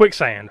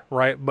quicksand,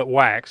 right? But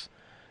wax.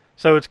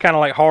 So it's kind of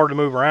like hard to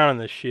move around in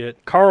this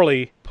shit.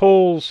 Carly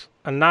pulls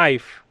a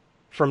knife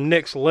from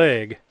Nick's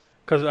leg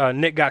because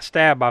Nick got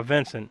stabbed by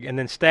Vincent, and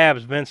then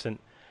stabs Vincent.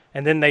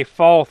 And then they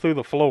fall through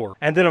the floor.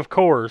 And then, of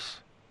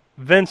course,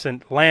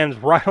 Vincent lands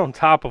right on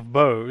top of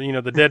Bo,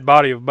 the dead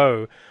body of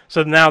Bo.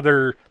 So now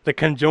they're the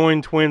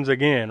conjoined twins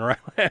again, right?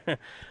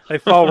 They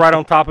fall right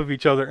on top of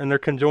each other, and they're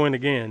conjoined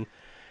again.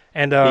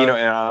 And and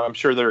I'm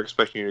sure they're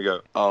expecting you to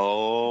go,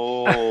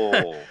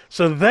 oh.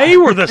 So they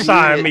were the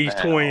Siamese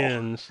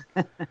twins.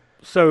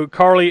 So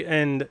Carly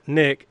and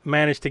Nick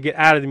managed to get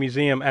out of the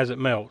museum as it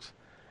melts.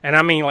 And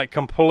I mean, like,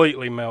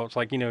 completely melts,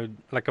 like,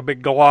 like a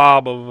big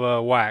glob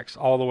of wax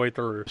all the way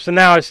through. So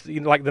now it's,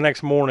 like, the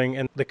next morning,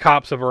 and the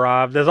cops have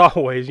arrived. As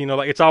always,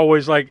 like, it's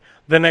always, like,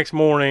 the next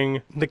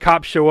morning, the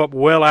cops show up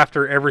well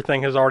after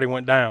everything has already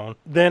went down.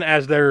 Then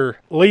as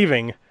they're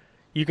leaving,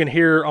 you can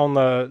hear on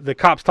the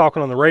cops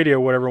talking on the radio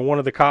or whatever, one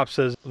of the cops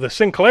says, the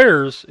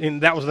Sinclairs,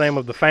 and that was the name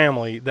of the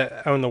family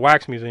that owned the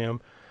wax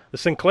museum, the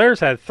Sinclairs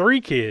had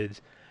 3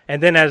 kids.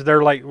 And then as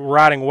they're, like,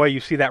 riding away, you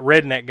see that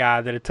redneck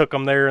guy that had took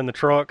them there in the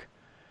truck.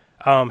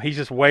 He's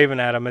just waving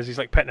at him as he's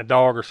like petting a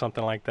dog or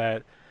something like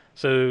that.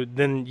 So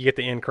then you get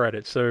the end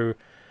credits. So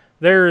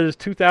there is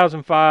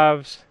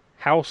 2005's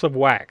House of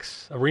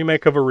Wax, a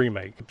remake of a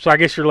remake. So I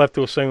guess you're left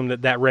to assume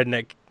that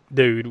redneck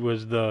dude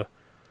was the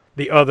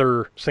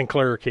other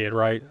Sinclair kid,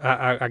 right?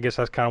 I guess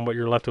that's kind of what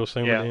you're left to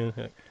assume.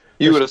 Yeah.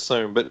 You would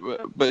assume,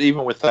 but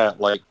even with that,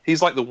 like,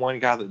 he's like the one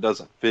guy that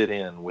doesn't fit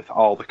in with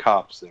all the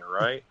cops there,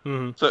 right?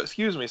 Mm-hmm. So,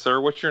 excuse me,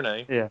 sir, what's your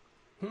name? Yeah.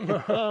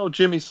 Oh,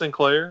 Jimmy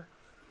Sinclair.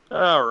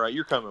 All right,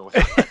 you're coming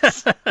with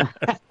us.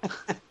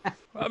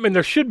 I mean,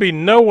 there should be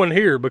no one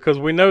here because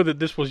we know that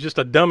this was just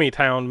a dummy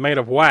town made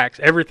of wax.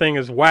 Everything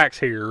is wax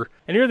here,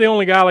 and you're the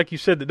only guy, like you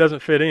said, that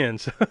doesn't fit in.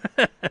 So.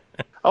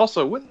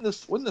 Also, wouldn't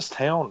this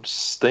town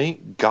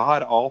stink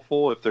god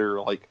awful if they're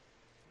like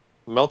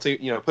melting,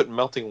 putting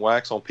melting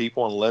wax on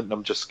people and letting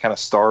them just kind of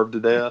starve to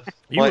death?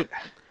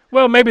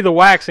 Well, maybe the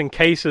wax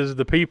encases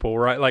the people,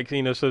 right? Like,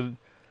 so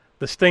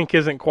the stink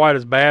isn't quite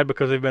as bad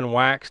because they've been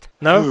waxed.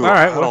 No, Ooh, all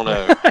right. I don't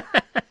know.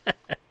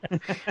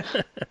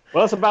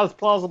 Well, it's about as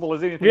plausible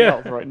as anything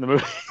else right in the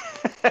movie.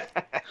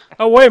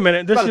 Oh, wait a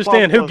minute. This just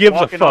in. Who gives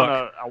a fuck? On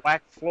a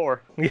wax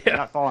floor. Yeah.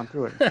 Not falling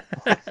through it.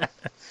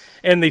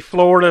 In the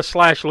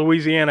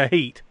Florida/Louisiana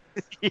heat.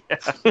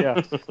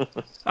 Yeah. All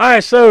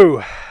right,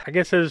 so I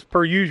guess as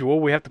per usual,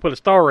 we have to put a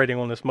star rating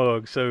on this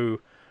mug. So,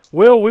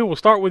 Will, we will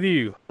start with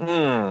you.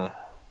 I'm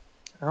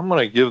going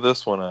to give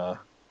this one a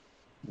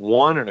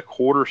 1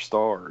 1/4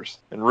 stars.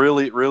 And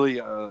really,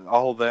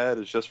 all that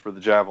is just for the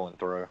javelin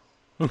throw.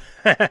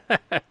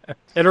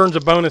 It earns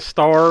a bonus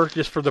star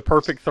just for the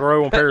perfect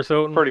throw on Paris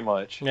Hilton. Pretty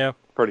much. Yeah.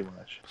 Pretty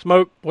much.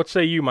 Smoke, what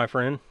say you, my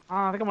friend?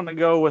 I think I'm gonna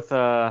go with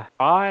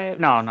 5.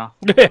 No.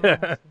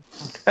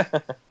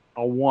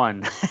 A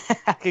 1.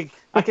 I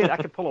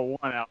could pull a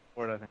 1 out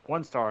for it. I think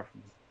 1 star.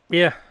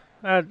 Yeah.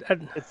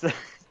 It's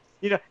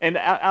and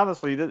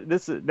honestly,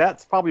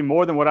 that's probably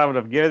more than what I would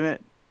have given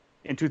it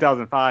in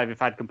 2005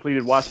 if I'd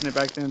completed watching it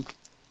back then.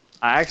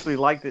 I actually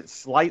liked it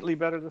slightly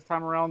better this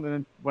time around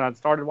than when I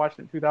started watching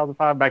it in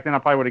 2005. Back then, I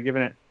probably would have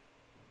given it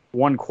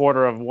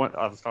 1/4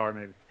 of a star,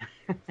 maybe.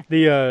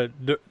 I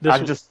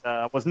just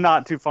was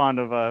not too fond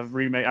of a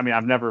remake. I mean,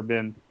 I've never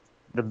been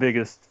the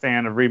biggest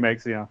fan of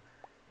remakes,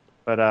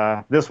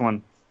 but this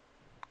one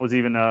was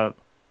even kind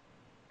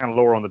of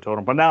lower on the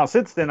totem. But now,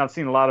 since then, I've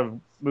seen a lot of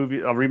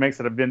remakes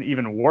that have been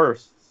even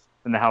worse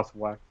than the House of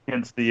Wax.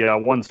 Hence the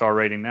 1-star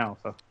rating now.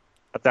 So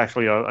that's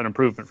actually an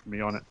improvement for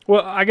me on it.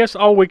 Well, I guess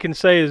all we can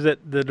say is that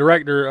the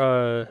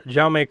director,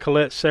 Jaume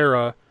Colette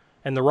Serra,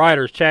 and the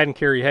writers, Chad and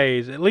Carrie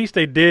Hayes, at least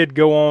they did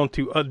go on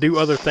to do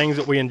other things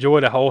that we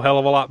enjoyed a whole hell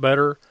of a lot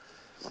better.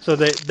 So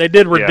they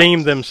did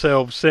redeem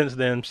themselves since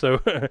then. So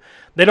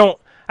they don't.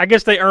 I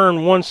guess they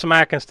earn 1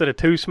 smack instead of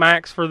 2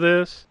 smacks for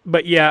this.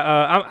 But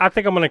yeah, I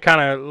think I'm going to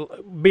kind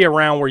of be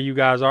around where you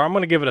guys are. I'm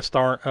going to give it a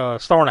star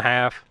and a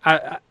half.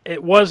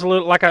 It was a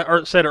little, like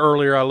I said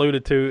earlier, I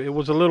alluded to, it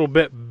was a little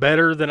bit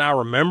better than I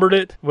remembered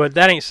it, but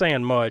that ain't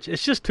saying much.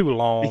 It's just too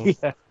long.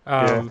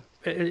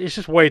 It's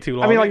just way too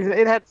long. I mean, like,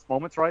 it had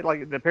moments, right?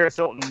 Like the Paris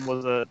Hilton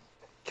was a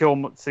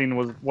kill scene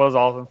was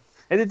awesome,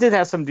 and it did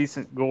have some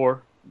decent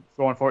gore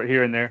going for it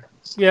here and there.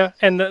 Yeah,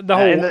 and the whole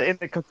and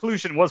the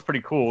conclusion was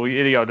pretty cool.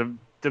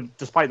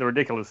 Despite the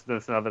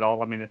ridiculousness of it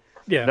all, I mean,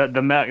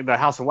 the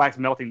House of Wax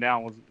melting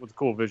down was a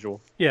cool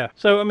visual. Yeah,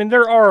 so I mean,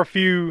 there are a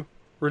few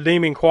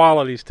redeeming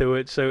qualities to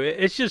it. So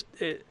it's just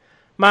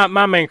my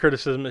main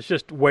criticism is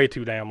just way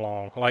too damn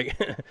long. Like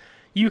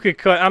you could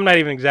cut. I'm not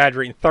even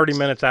exaggerating. 30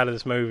 minutes out of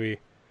this movie.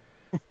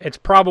 It's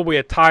probably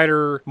a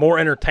tighter, more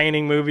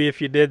entertaining movie if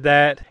you did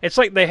that. It's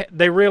like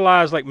they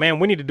realized, like, man,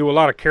 we need to do a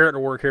lot of character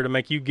work here to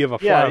make you give a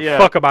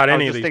fuck about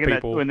any of these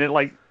people.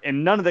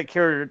 And none of that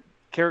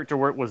character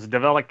work was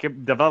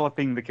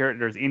developing the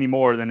characters any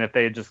more than if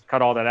they had just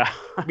cut all that out.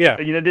 Yeah,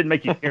 it didn't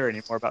make you care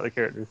anymore about the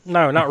characters.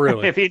 No, not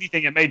really. If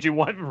anything, it made you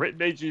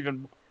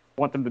even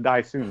want them to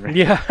die sooner.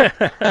 Yeah.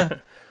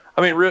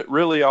 I mean,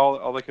 really,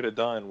 all they could have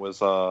done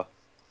was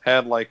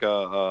had like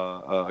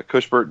a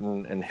Cuthbert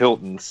and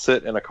Hilton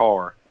sit in a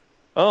car.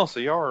 Oh,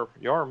 so y'all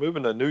are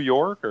moving to New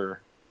York,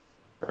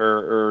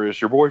 or is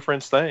your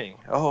boyfriend staying?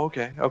 Oh,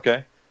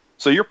 okay.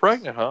 So you're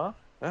pregnant, huh?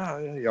 Oh,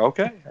 yeah,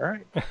 okay,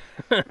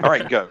 all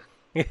right, go.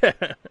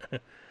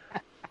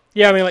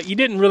 Yeah, I mean, like, you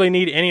didn't really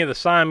need any of the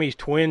Siamese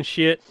twin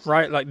shit,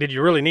 right? Like, did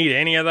you really need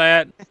any of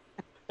that?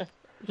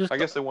 I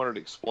guess they wanted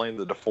to explain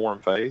the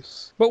deformed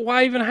face. But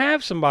why even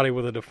have somebody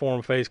with a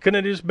deformed face?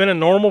 Couldn't it just been a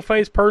normal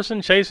face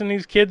person chasing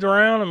these kids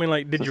around? I mean,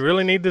 like, did you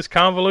really need this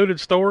convoluted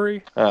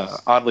story?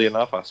 Oddly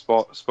enough, I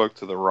spoke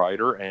to the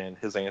writer, and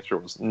his answer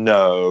was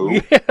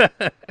no.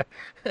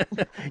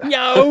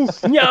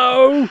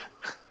 No.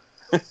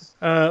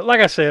 Like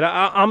I said,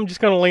 I'm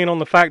just going to lean on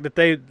the fact that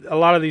a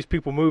lot of these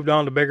people moved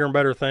on to bigger and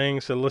better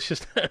things. So let's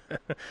just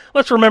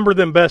let's remember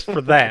them best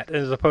for that,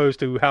 as opposed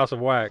to House of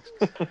Wax.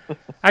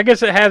 I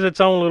guess it has its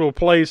own little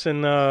place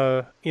in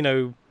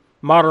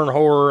modern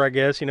horror. I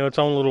guess its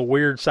own little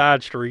weird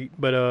side street,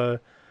 but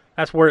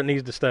that's where it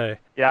needs to stay.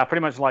 Yeah,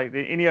 pretty much like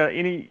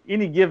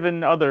any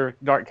given other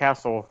Dark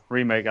Castle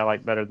remake, I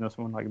like better than this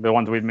one. Like the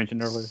ones we've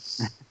mentioned earlier,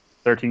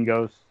 13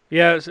 Ghosts.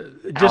 Yeah,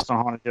 House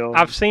on Haunted Hill.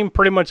 I've seen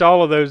pretty much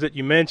all of those that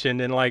you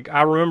mentioned, and like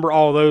I remember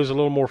all of those a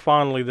little more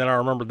fondly than I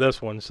remember this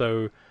one.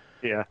 So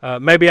yeah,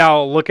 maybe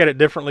I'll look at it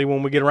differently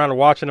when we get around to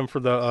watching them for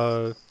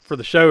the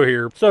show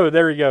here. So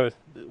there you go.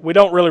 We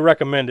don't really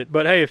recommend it,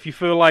 but hey, if you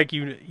feel like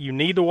you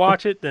need to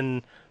watch it,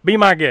 then be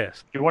my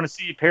guest. If you want to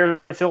see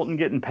Paris Hilton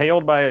get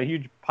impaled by a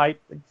huge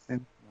pipe,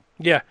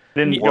 yeah,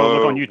 then go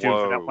look on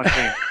YouTube for that one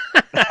scene.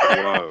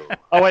 Whoa.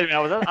 Oh wait a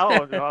minute!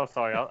 Oh,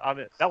 sorry.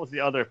 That was the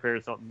other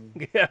Paris Hilton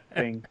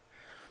thing.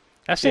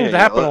 That seems to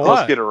happen a lot.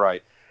 Let's get it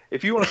right.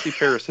 If you want to see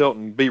Paris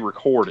Hilton be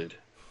recorded.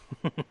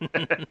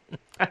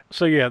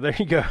 So yeah, there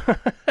you go.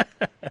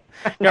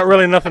 Got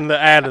really nothing to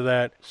add to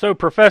that. So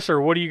Professor,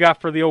 what do you got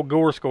for the old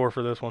gore score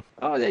for this one?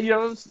 Oh,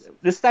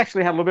 this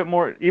actually had a little bit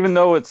more, even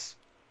though it's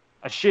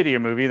a shittier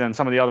movie than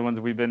some of the other ones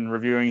we've been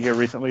reviewing here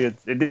recently.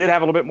 It did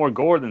have a little bit more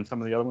gore than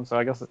some of the other ones, so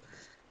I guess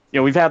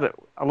we've had a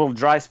little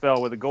dry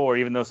spell with the gore,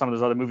 even though some of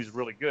those other movies are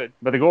really good.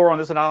 But the gore on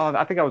this one,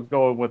 I think I was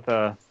going with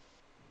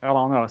I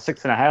don't know,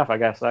 6.5, I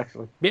guess,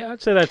 actually. Yeah,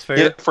 I'd say that's fair.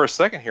 Yeah, for a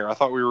second here, I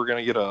thought we were going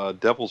to get a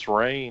Devil's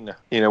Rain,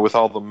 with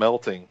all the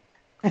melting.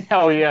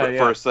 Oh, yeah,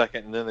 for a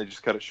second, and then they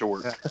just cut it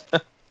short.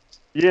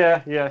 Yeah.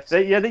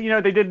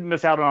 They did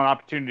miss out on an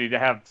opportunity to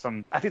have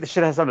some. I think they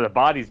should have some of the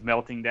bodies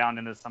melting down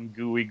into some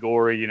gooey,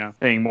 gory,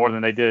 thing more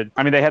than they did.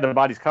 I mean, they had the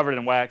bodies covered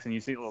in wax, and you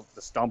see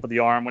the stump of the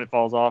arm when it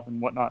falls off and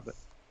whatnot. But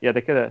yeah,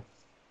 they could have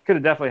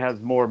definitely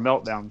had more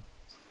meltdown,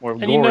 more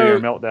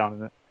gorier meltdown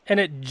in it. And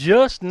it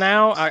just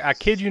now, I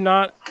kid you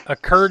not,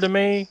 occurred to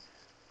me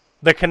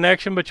the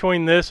connection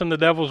between this and The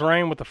Devil's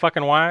Rain with the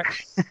fucking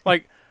wax.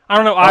 Like, I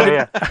don't know.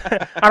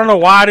 I don't know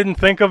why I didn't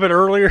think of it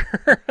earlier.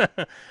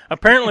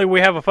 Apparently, we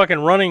have a fucking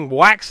running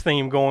wax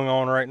theme going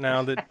on right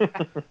now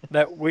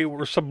that we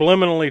were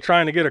subliminally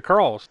trying to get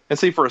across. And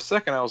see, for a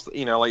second, I was,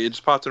 like, it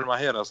just popped into my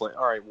head. I was like,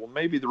 all right, well,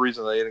 maybe the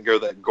reason they didn't go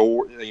that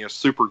gore,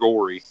 super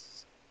gory,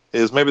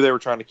 is maybe they were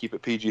trying to keep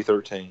it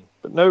PG-13.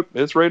 But nope,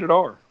 it's rated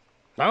R.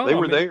 Oh, they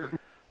were there.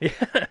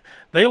 Yeah,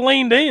 they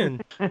leaned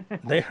in.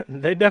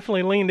 They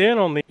definitely leaned in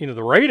on the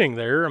the rating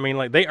there. I mean,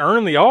 like, they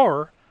earned the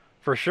R.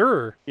 For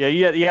sure. Yeah,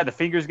 you had the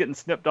fingers getting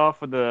snipped off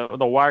with the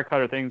wire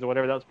cutter things or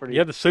whatever. That was pretty.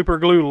 Yeah, the super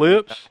glue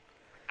lips.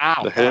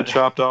 Ow. The head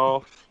chopped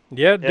off.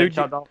 Yeah, dude.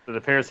 Chopped off. The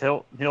Paris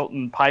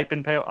Hilton pipe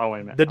impale. Oh,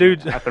 wait a minute.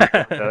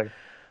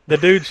 The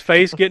dude's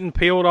face getting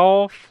peeled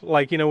off,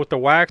 like, with the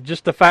wax.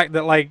 Just the fact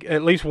that, like,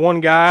 at least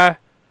one guy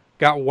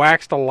got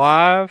waxed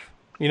alive.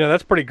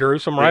 That's pretty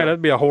gruesome, right? Yeah.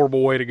 That'd be a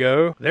horrible way to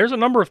go. There's a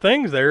number of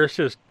things there. It's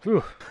just,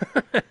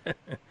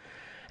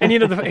 And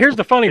here's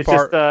the funny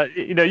part. Just,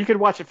 you could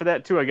watch it for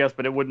that too, I guess,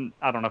 but it wouldn't.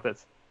 I don't know if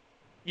that's.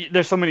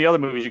 There's so many other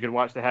movies you could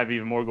watch that have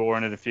even more gore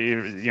in it. If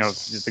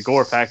the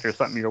gore factor is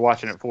something you're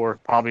watching it for,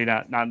 probably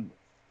not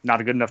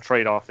a good enough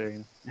trade-off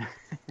there.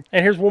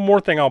 And here's one more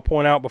thing I'll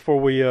point out before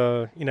we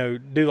do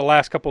the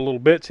last couple of little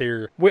bits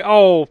here. We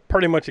all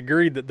pretty much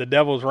agreed that The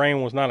Devil's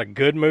Rain was not a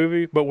good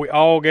movie, but we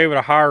all gave it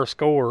a higher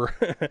score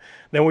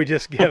than we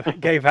just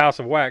gave House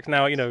of Wax.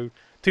 Now,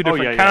 two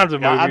different kinds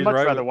of movies, I'd much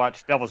right? rather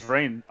watch Devil's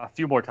Rain a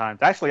few more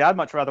times. Actually, I'd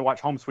much rather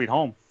watch Home Sweet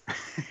Home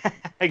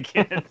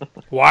again.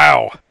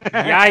 Wow!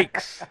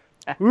 Yikes!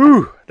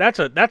 Ooh, that's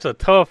a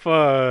tough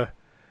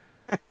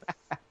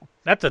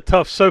that's a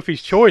tough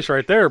Sophie's Choice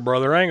right there,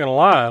 brother. I ain't gonna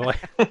lie.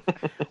 Like,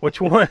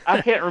 which one?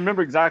 I can't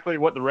remember exactly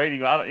what the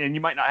rating was, and you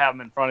might not have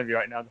them in front of you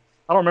right now.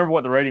 I don't remember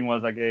what the rating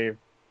was I gave,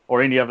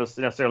 or any of us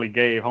necessarily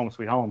gave Home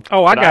Sweet Home.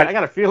 Oh, I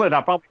got a feeling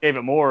I probably gave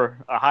it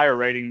a higher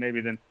rating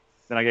maybe than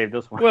I gave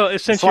this one. Well,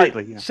 since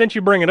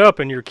you bring it up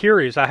and you're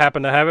curious, I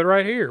happen to have it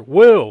right here.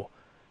 Will,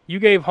 you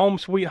gave Home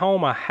Sweet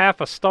Home a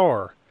 0.5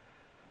 star.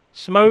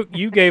 Smoke,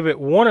 you gave it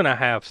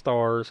 1.5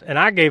 stars, and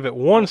I gave it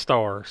 1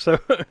 star. So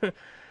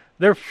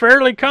they're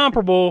fairly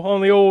comparable on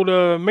the old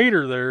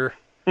meter there.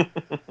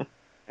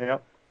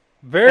 Yep.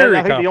 Very.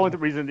 I think the only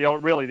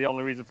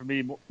reason for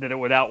me that it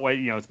would outweigh,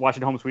 is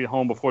watching Home Sweet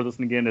Home before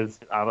listening again is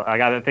I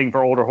got a thing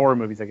for older horror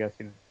movies, I guess.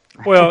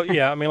 Well,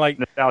 yeah, I mean, like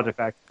nostalgia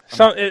factor.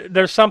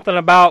 There's something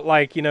about,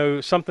 like,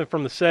 something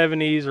from the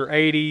 70s or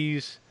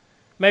 80s,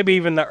 maybe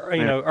even the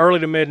early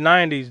to mid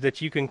 90s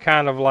that you can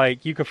kind of,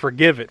 like, you can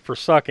forgive it for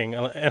sucking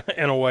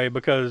in a way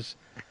because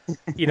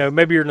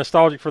maybe you're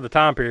nostalgic for the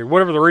time period,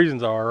 whatever the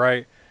reasons are,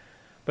 right?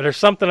 But there's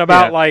something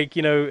about like,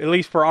 at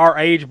least for our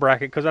age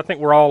bracket, because I think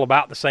we're all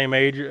about the same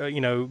age,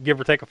 give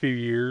or take a few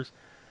years.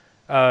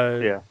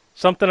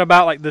 Something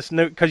about, like, this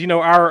new, because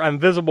our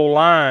invisible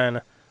line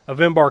of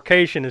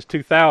embarkation is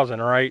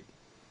 2000, right?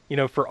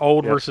 For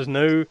old versus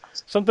new.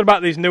 Something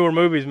about these newer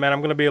movies, man,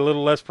 I'm going to be a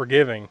little less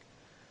forgiving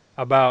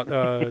about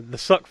the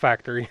suck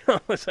factor.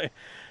 Let's say,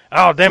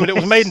 oh, damn it, it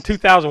was made in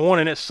 2001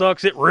 and it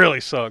sucks. It really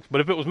sucks.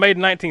 But if it was made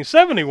in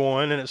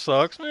 1971 and it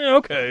sucks,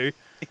 okay.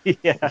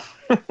 Yeah.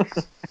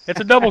 It's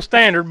a double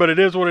standard, but it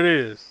is what it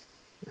is.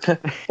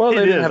 Well,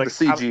 they didn't have the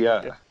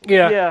CGI.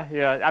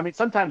 Yeah. I mean,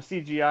 sometimes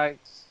CGI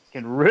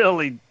can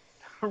really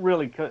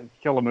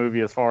kill a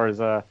movie as far as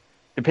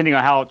depending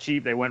on how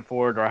cheap they went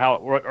for it or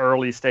what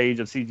early stage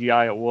of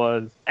CGI it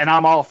was. And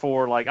I'm all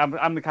for, like,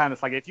 I'm the kind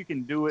that's like, if you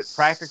can do it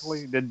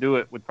practically, then do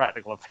it with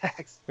practical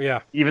effects.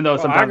 Yeah. Even though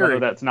sometimes I know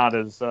that's not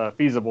as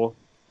feasible.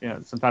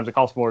 Sometimes it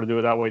costs more to do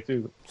it that way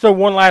too. So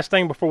one last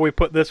thing before we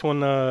put this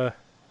one,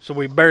 so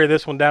we bury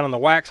this one down in the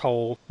wax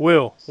hole.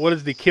 Will, what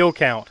is the kill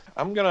count?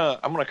 I'm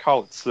gonna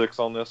call it 6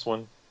 on this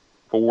one.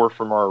 4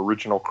 from our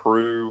original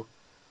crew,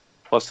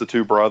 plus the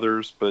 2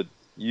 brothers. But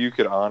you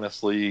could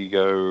honestly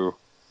go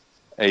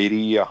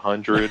 80,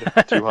 100,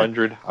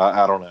 200.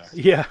 I don't know.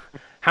 Yeah.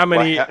 How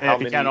many? How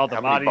many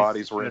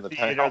bodies were in the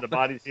tank? The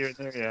bodies here and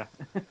there.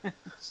 Yeah.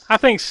 I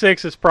think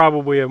 6 is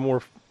probably a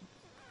more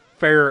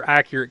fair,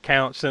 accurate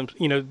count, since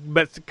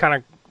but kind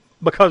of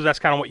because that's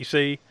kind of what you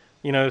see.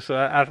 So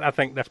I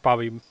think that's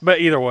probably. But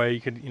either way,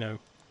 you could.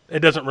 It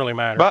doesn't really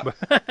matter. But,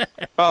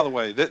 by the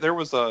way, there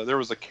was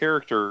a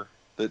character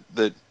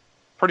that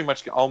pretty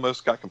much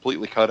almost got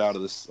completely cut out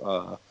of this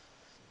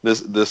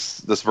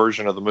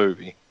version of the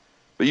movie.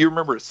 But you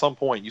remember at some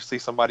point you see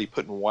somebody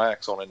putting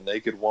wax on a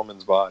naked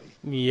woman's body.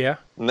 Yeah.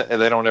 And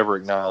they don't ever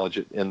acknowledge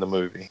it in the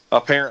movie.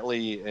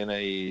 Apparently, in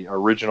a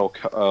original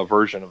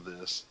version of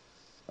this,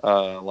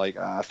 like,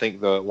 I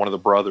think one of the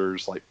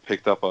brothers, like,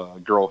 picked up a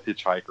girl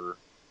hitchhiker,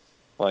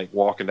 like,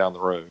 walking down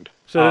the road.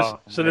 So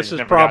this is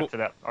probably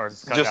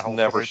just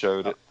never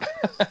showed it.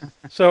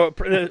 So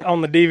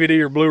on the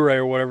DVD or Blu-ray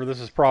or whatever, this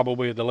is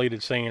probably a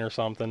deleted scene or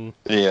something.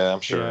 Yeah,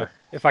 I'm sure. Yeah.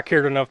 If I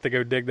cared enough to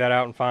go dig that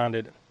out and find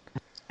it,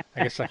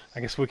 I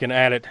guess we can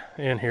add it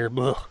in here.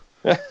 All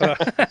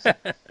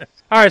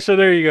right, so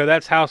there you go.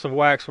 That's House of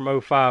Wax from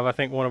 2005. I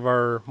think one of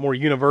our more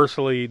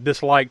universally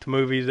disliked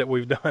movies that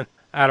we've done.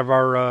 out of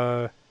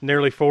our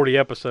nearly 40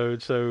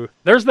 episodes. So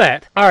there's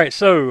that. All right,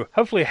 so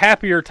hopefully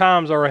happier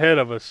times are ahead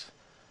of us,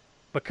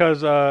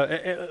 because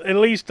at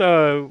least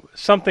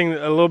something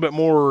a little bit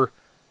more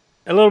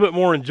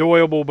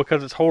enjoyable,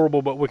 because it's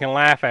horrible but we can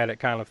laugh at it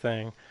kind of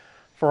thing.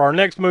 For our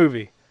next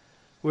movie,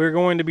 we're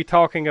going to be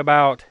talking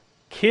about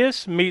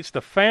Kiss Meets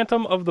the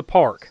Phantom of the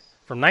Park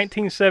from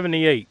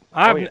 1978.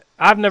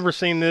 I've never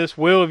seen this.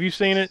 Will, have you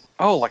seen it?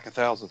 Oh, like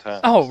 1,000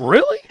 times. Oh,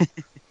 really?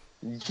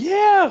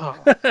 Yeah.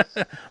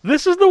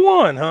 This is the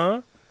one,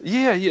 huh?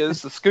 Yeah,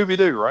 it's the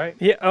Scooby-Doo, right?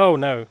 Yeah. Oh,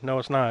 no,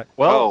 it's not.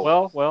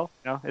 Well,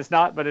 no, it's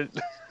not, but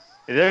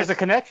there's a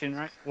connection,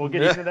 right? We'll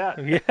get into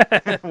that.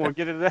 Yeah. We'll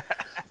get into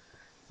that.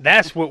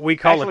 That's what we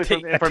call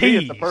Actually, a for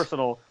tease. me,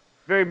 it's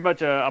very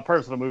much a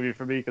personal movie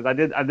for me, because I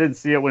did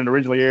see it when it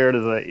originally aired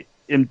as a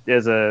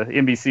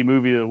NBC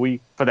movie of the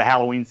week for the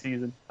Halloween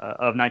season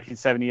of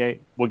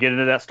 1978. We'll get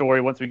into that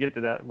story once we get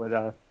to that,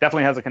 but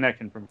definitely has a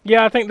connection for me.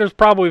 Yeah, I think there's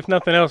probably, if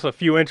nothing else, a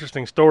few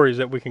interesting stories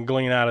that we can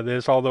glean out of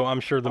this. Although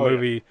I'm sure the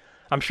movie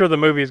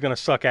is going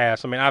to suck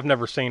ass. I mean, I've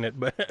never seen it,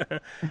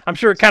 but I'm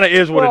sure it kind of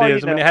is what it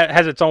is. I mean, it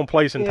has its own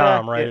place in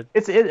time, right?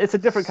 It's a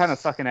different kind of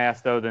sucking ass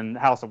though than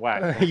House of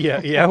Wax.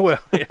 Yeah. Well,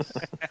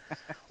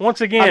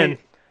 once again.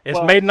 It's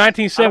made in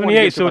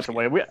 1978, so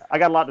I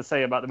got a lot to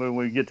say about the movie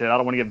when we get to it. I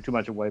don't want to give too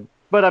much away.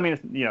 But I mean,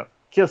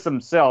 Kiss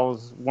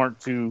themselves weren't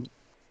too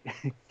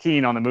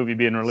keen on the movie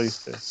being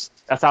released.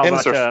 That's how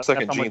much. It's our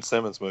second Gene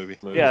Simmons movie.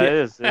 Yeah, it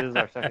is. It is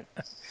our second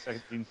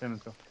Gene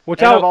Simmons film.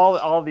 Which of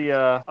all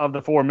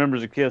the four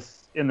members of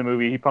Kiss in the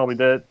movie, he probably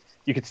did.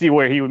 You could see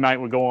where he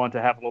would go on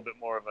to have a little bit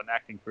more of an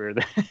acting career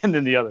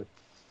than the others.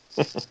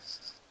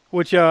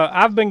 Which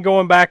I've been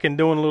going back and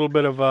doing a little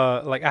bit of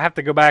I have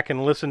to go back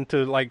and listen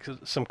to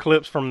some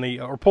clips from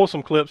pull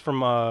some clips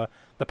from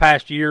the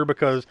past year,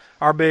 because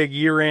our big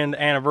year-end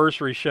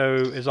anniversary show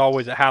is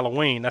always at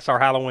Halloween. That's our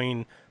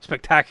Halloween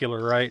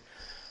spectacular, right?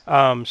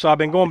 So I've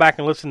been going back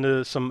and listening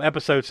to some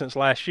episodes since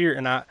last year,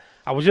 and I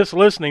was just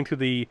listening to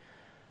the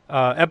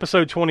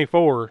episode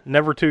 24,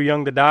 Never Too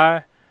Young to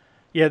Die.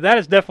 Yeah, that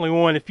is definitely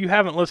one. If you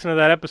haven't listened to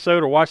that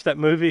episode or watched that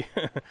movie,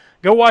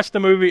 go watch the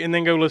movie and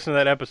then go listen to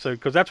that episode,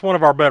 because that's one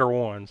of our better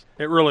ones.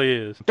 It really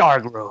is.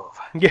 Stargrove.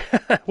 Yeah.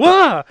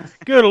 Whoa!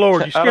 Good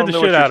Lord, you scared the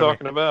shit out of me.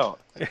 I don't know what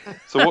you're talking about.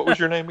 So what was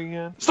your name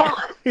again?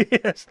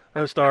 Stargrove. Yes.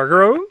 No,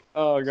 Stargrove.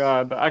 Oh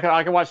God,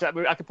 I can watch that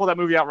movie. I can pull that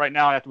movie out right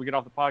now after we get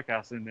off the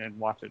podcast and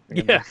watch it.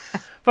 Yeah.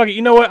 Fuck it.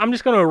 You know what? I'm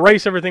just going to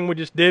erase everything we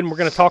just did, and we're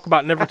going to talk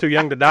about Never Too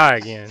Young to Die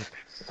again.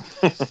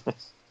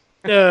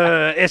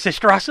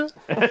 Essestrasse?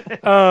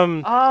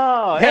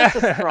 Oh,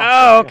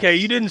 okay.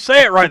 You didn't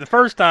say it right the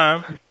first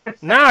time.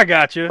 Now I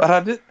got you.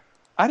 But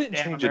I didn't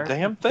change a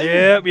damn thing.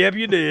 Yep,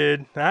 you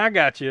did. I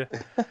got you.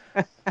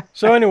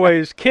 So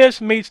anyways,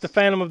 Kiss Meets the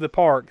Phantom of the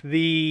Park.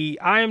 The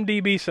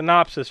IMDb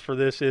synopsis for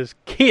this is: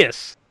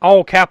 Kiss,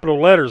 all capital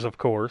letters of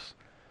course,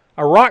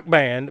 a rock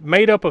band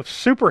made up of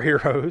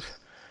superheroes,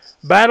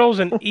 battles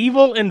an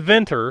evil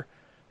inventor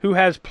who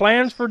has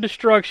plans for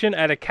destruction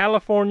at a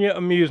California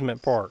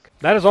amusement park.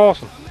 That is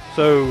awesome.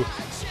 So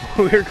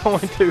we're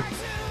going to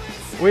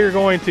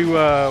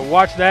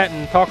watch that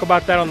and talk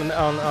about that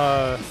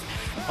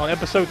on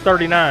episode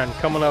 39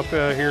 coming up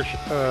here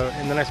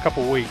in the next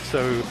couple of weeks.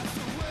 So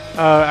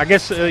I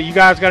guess you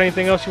guys got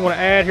anything else you want to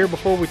add here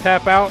before we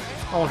tap out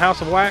on House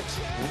of Wax?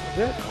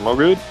 I'm all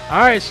good.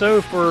 All right,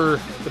 so for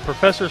the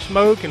Professor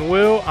Smoke and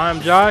Will,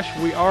 I'm Josh.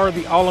 We are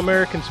the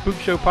All-American Spook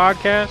Show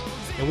podcast,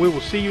 and we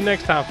will see you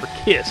next time for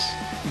Kiss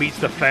Meets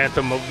the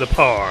Phantom of the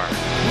Park.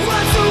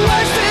 What's the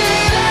worst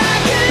thing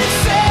I can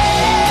say?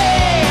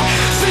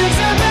 Since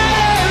I've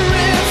been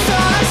ripped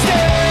on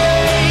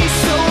stage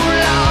so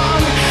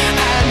long,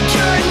 and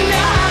good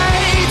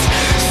night,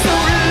 so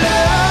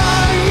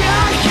long,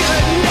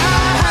 good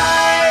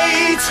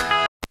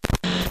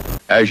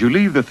night. As you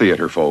leave the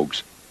theater,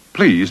 folks,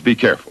 please be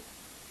careful.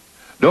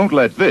 Don't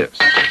let this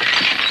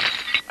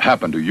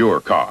happen to your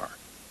car.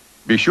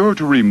 Be sure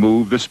to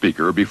remove the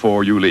speaker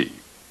before you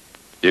leave.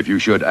 If you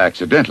should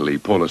accidentally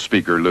pull a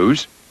speaker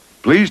loose,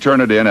 please turn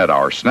it in at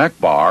our snack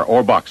bar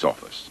or box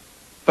office.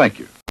 Thank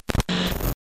you.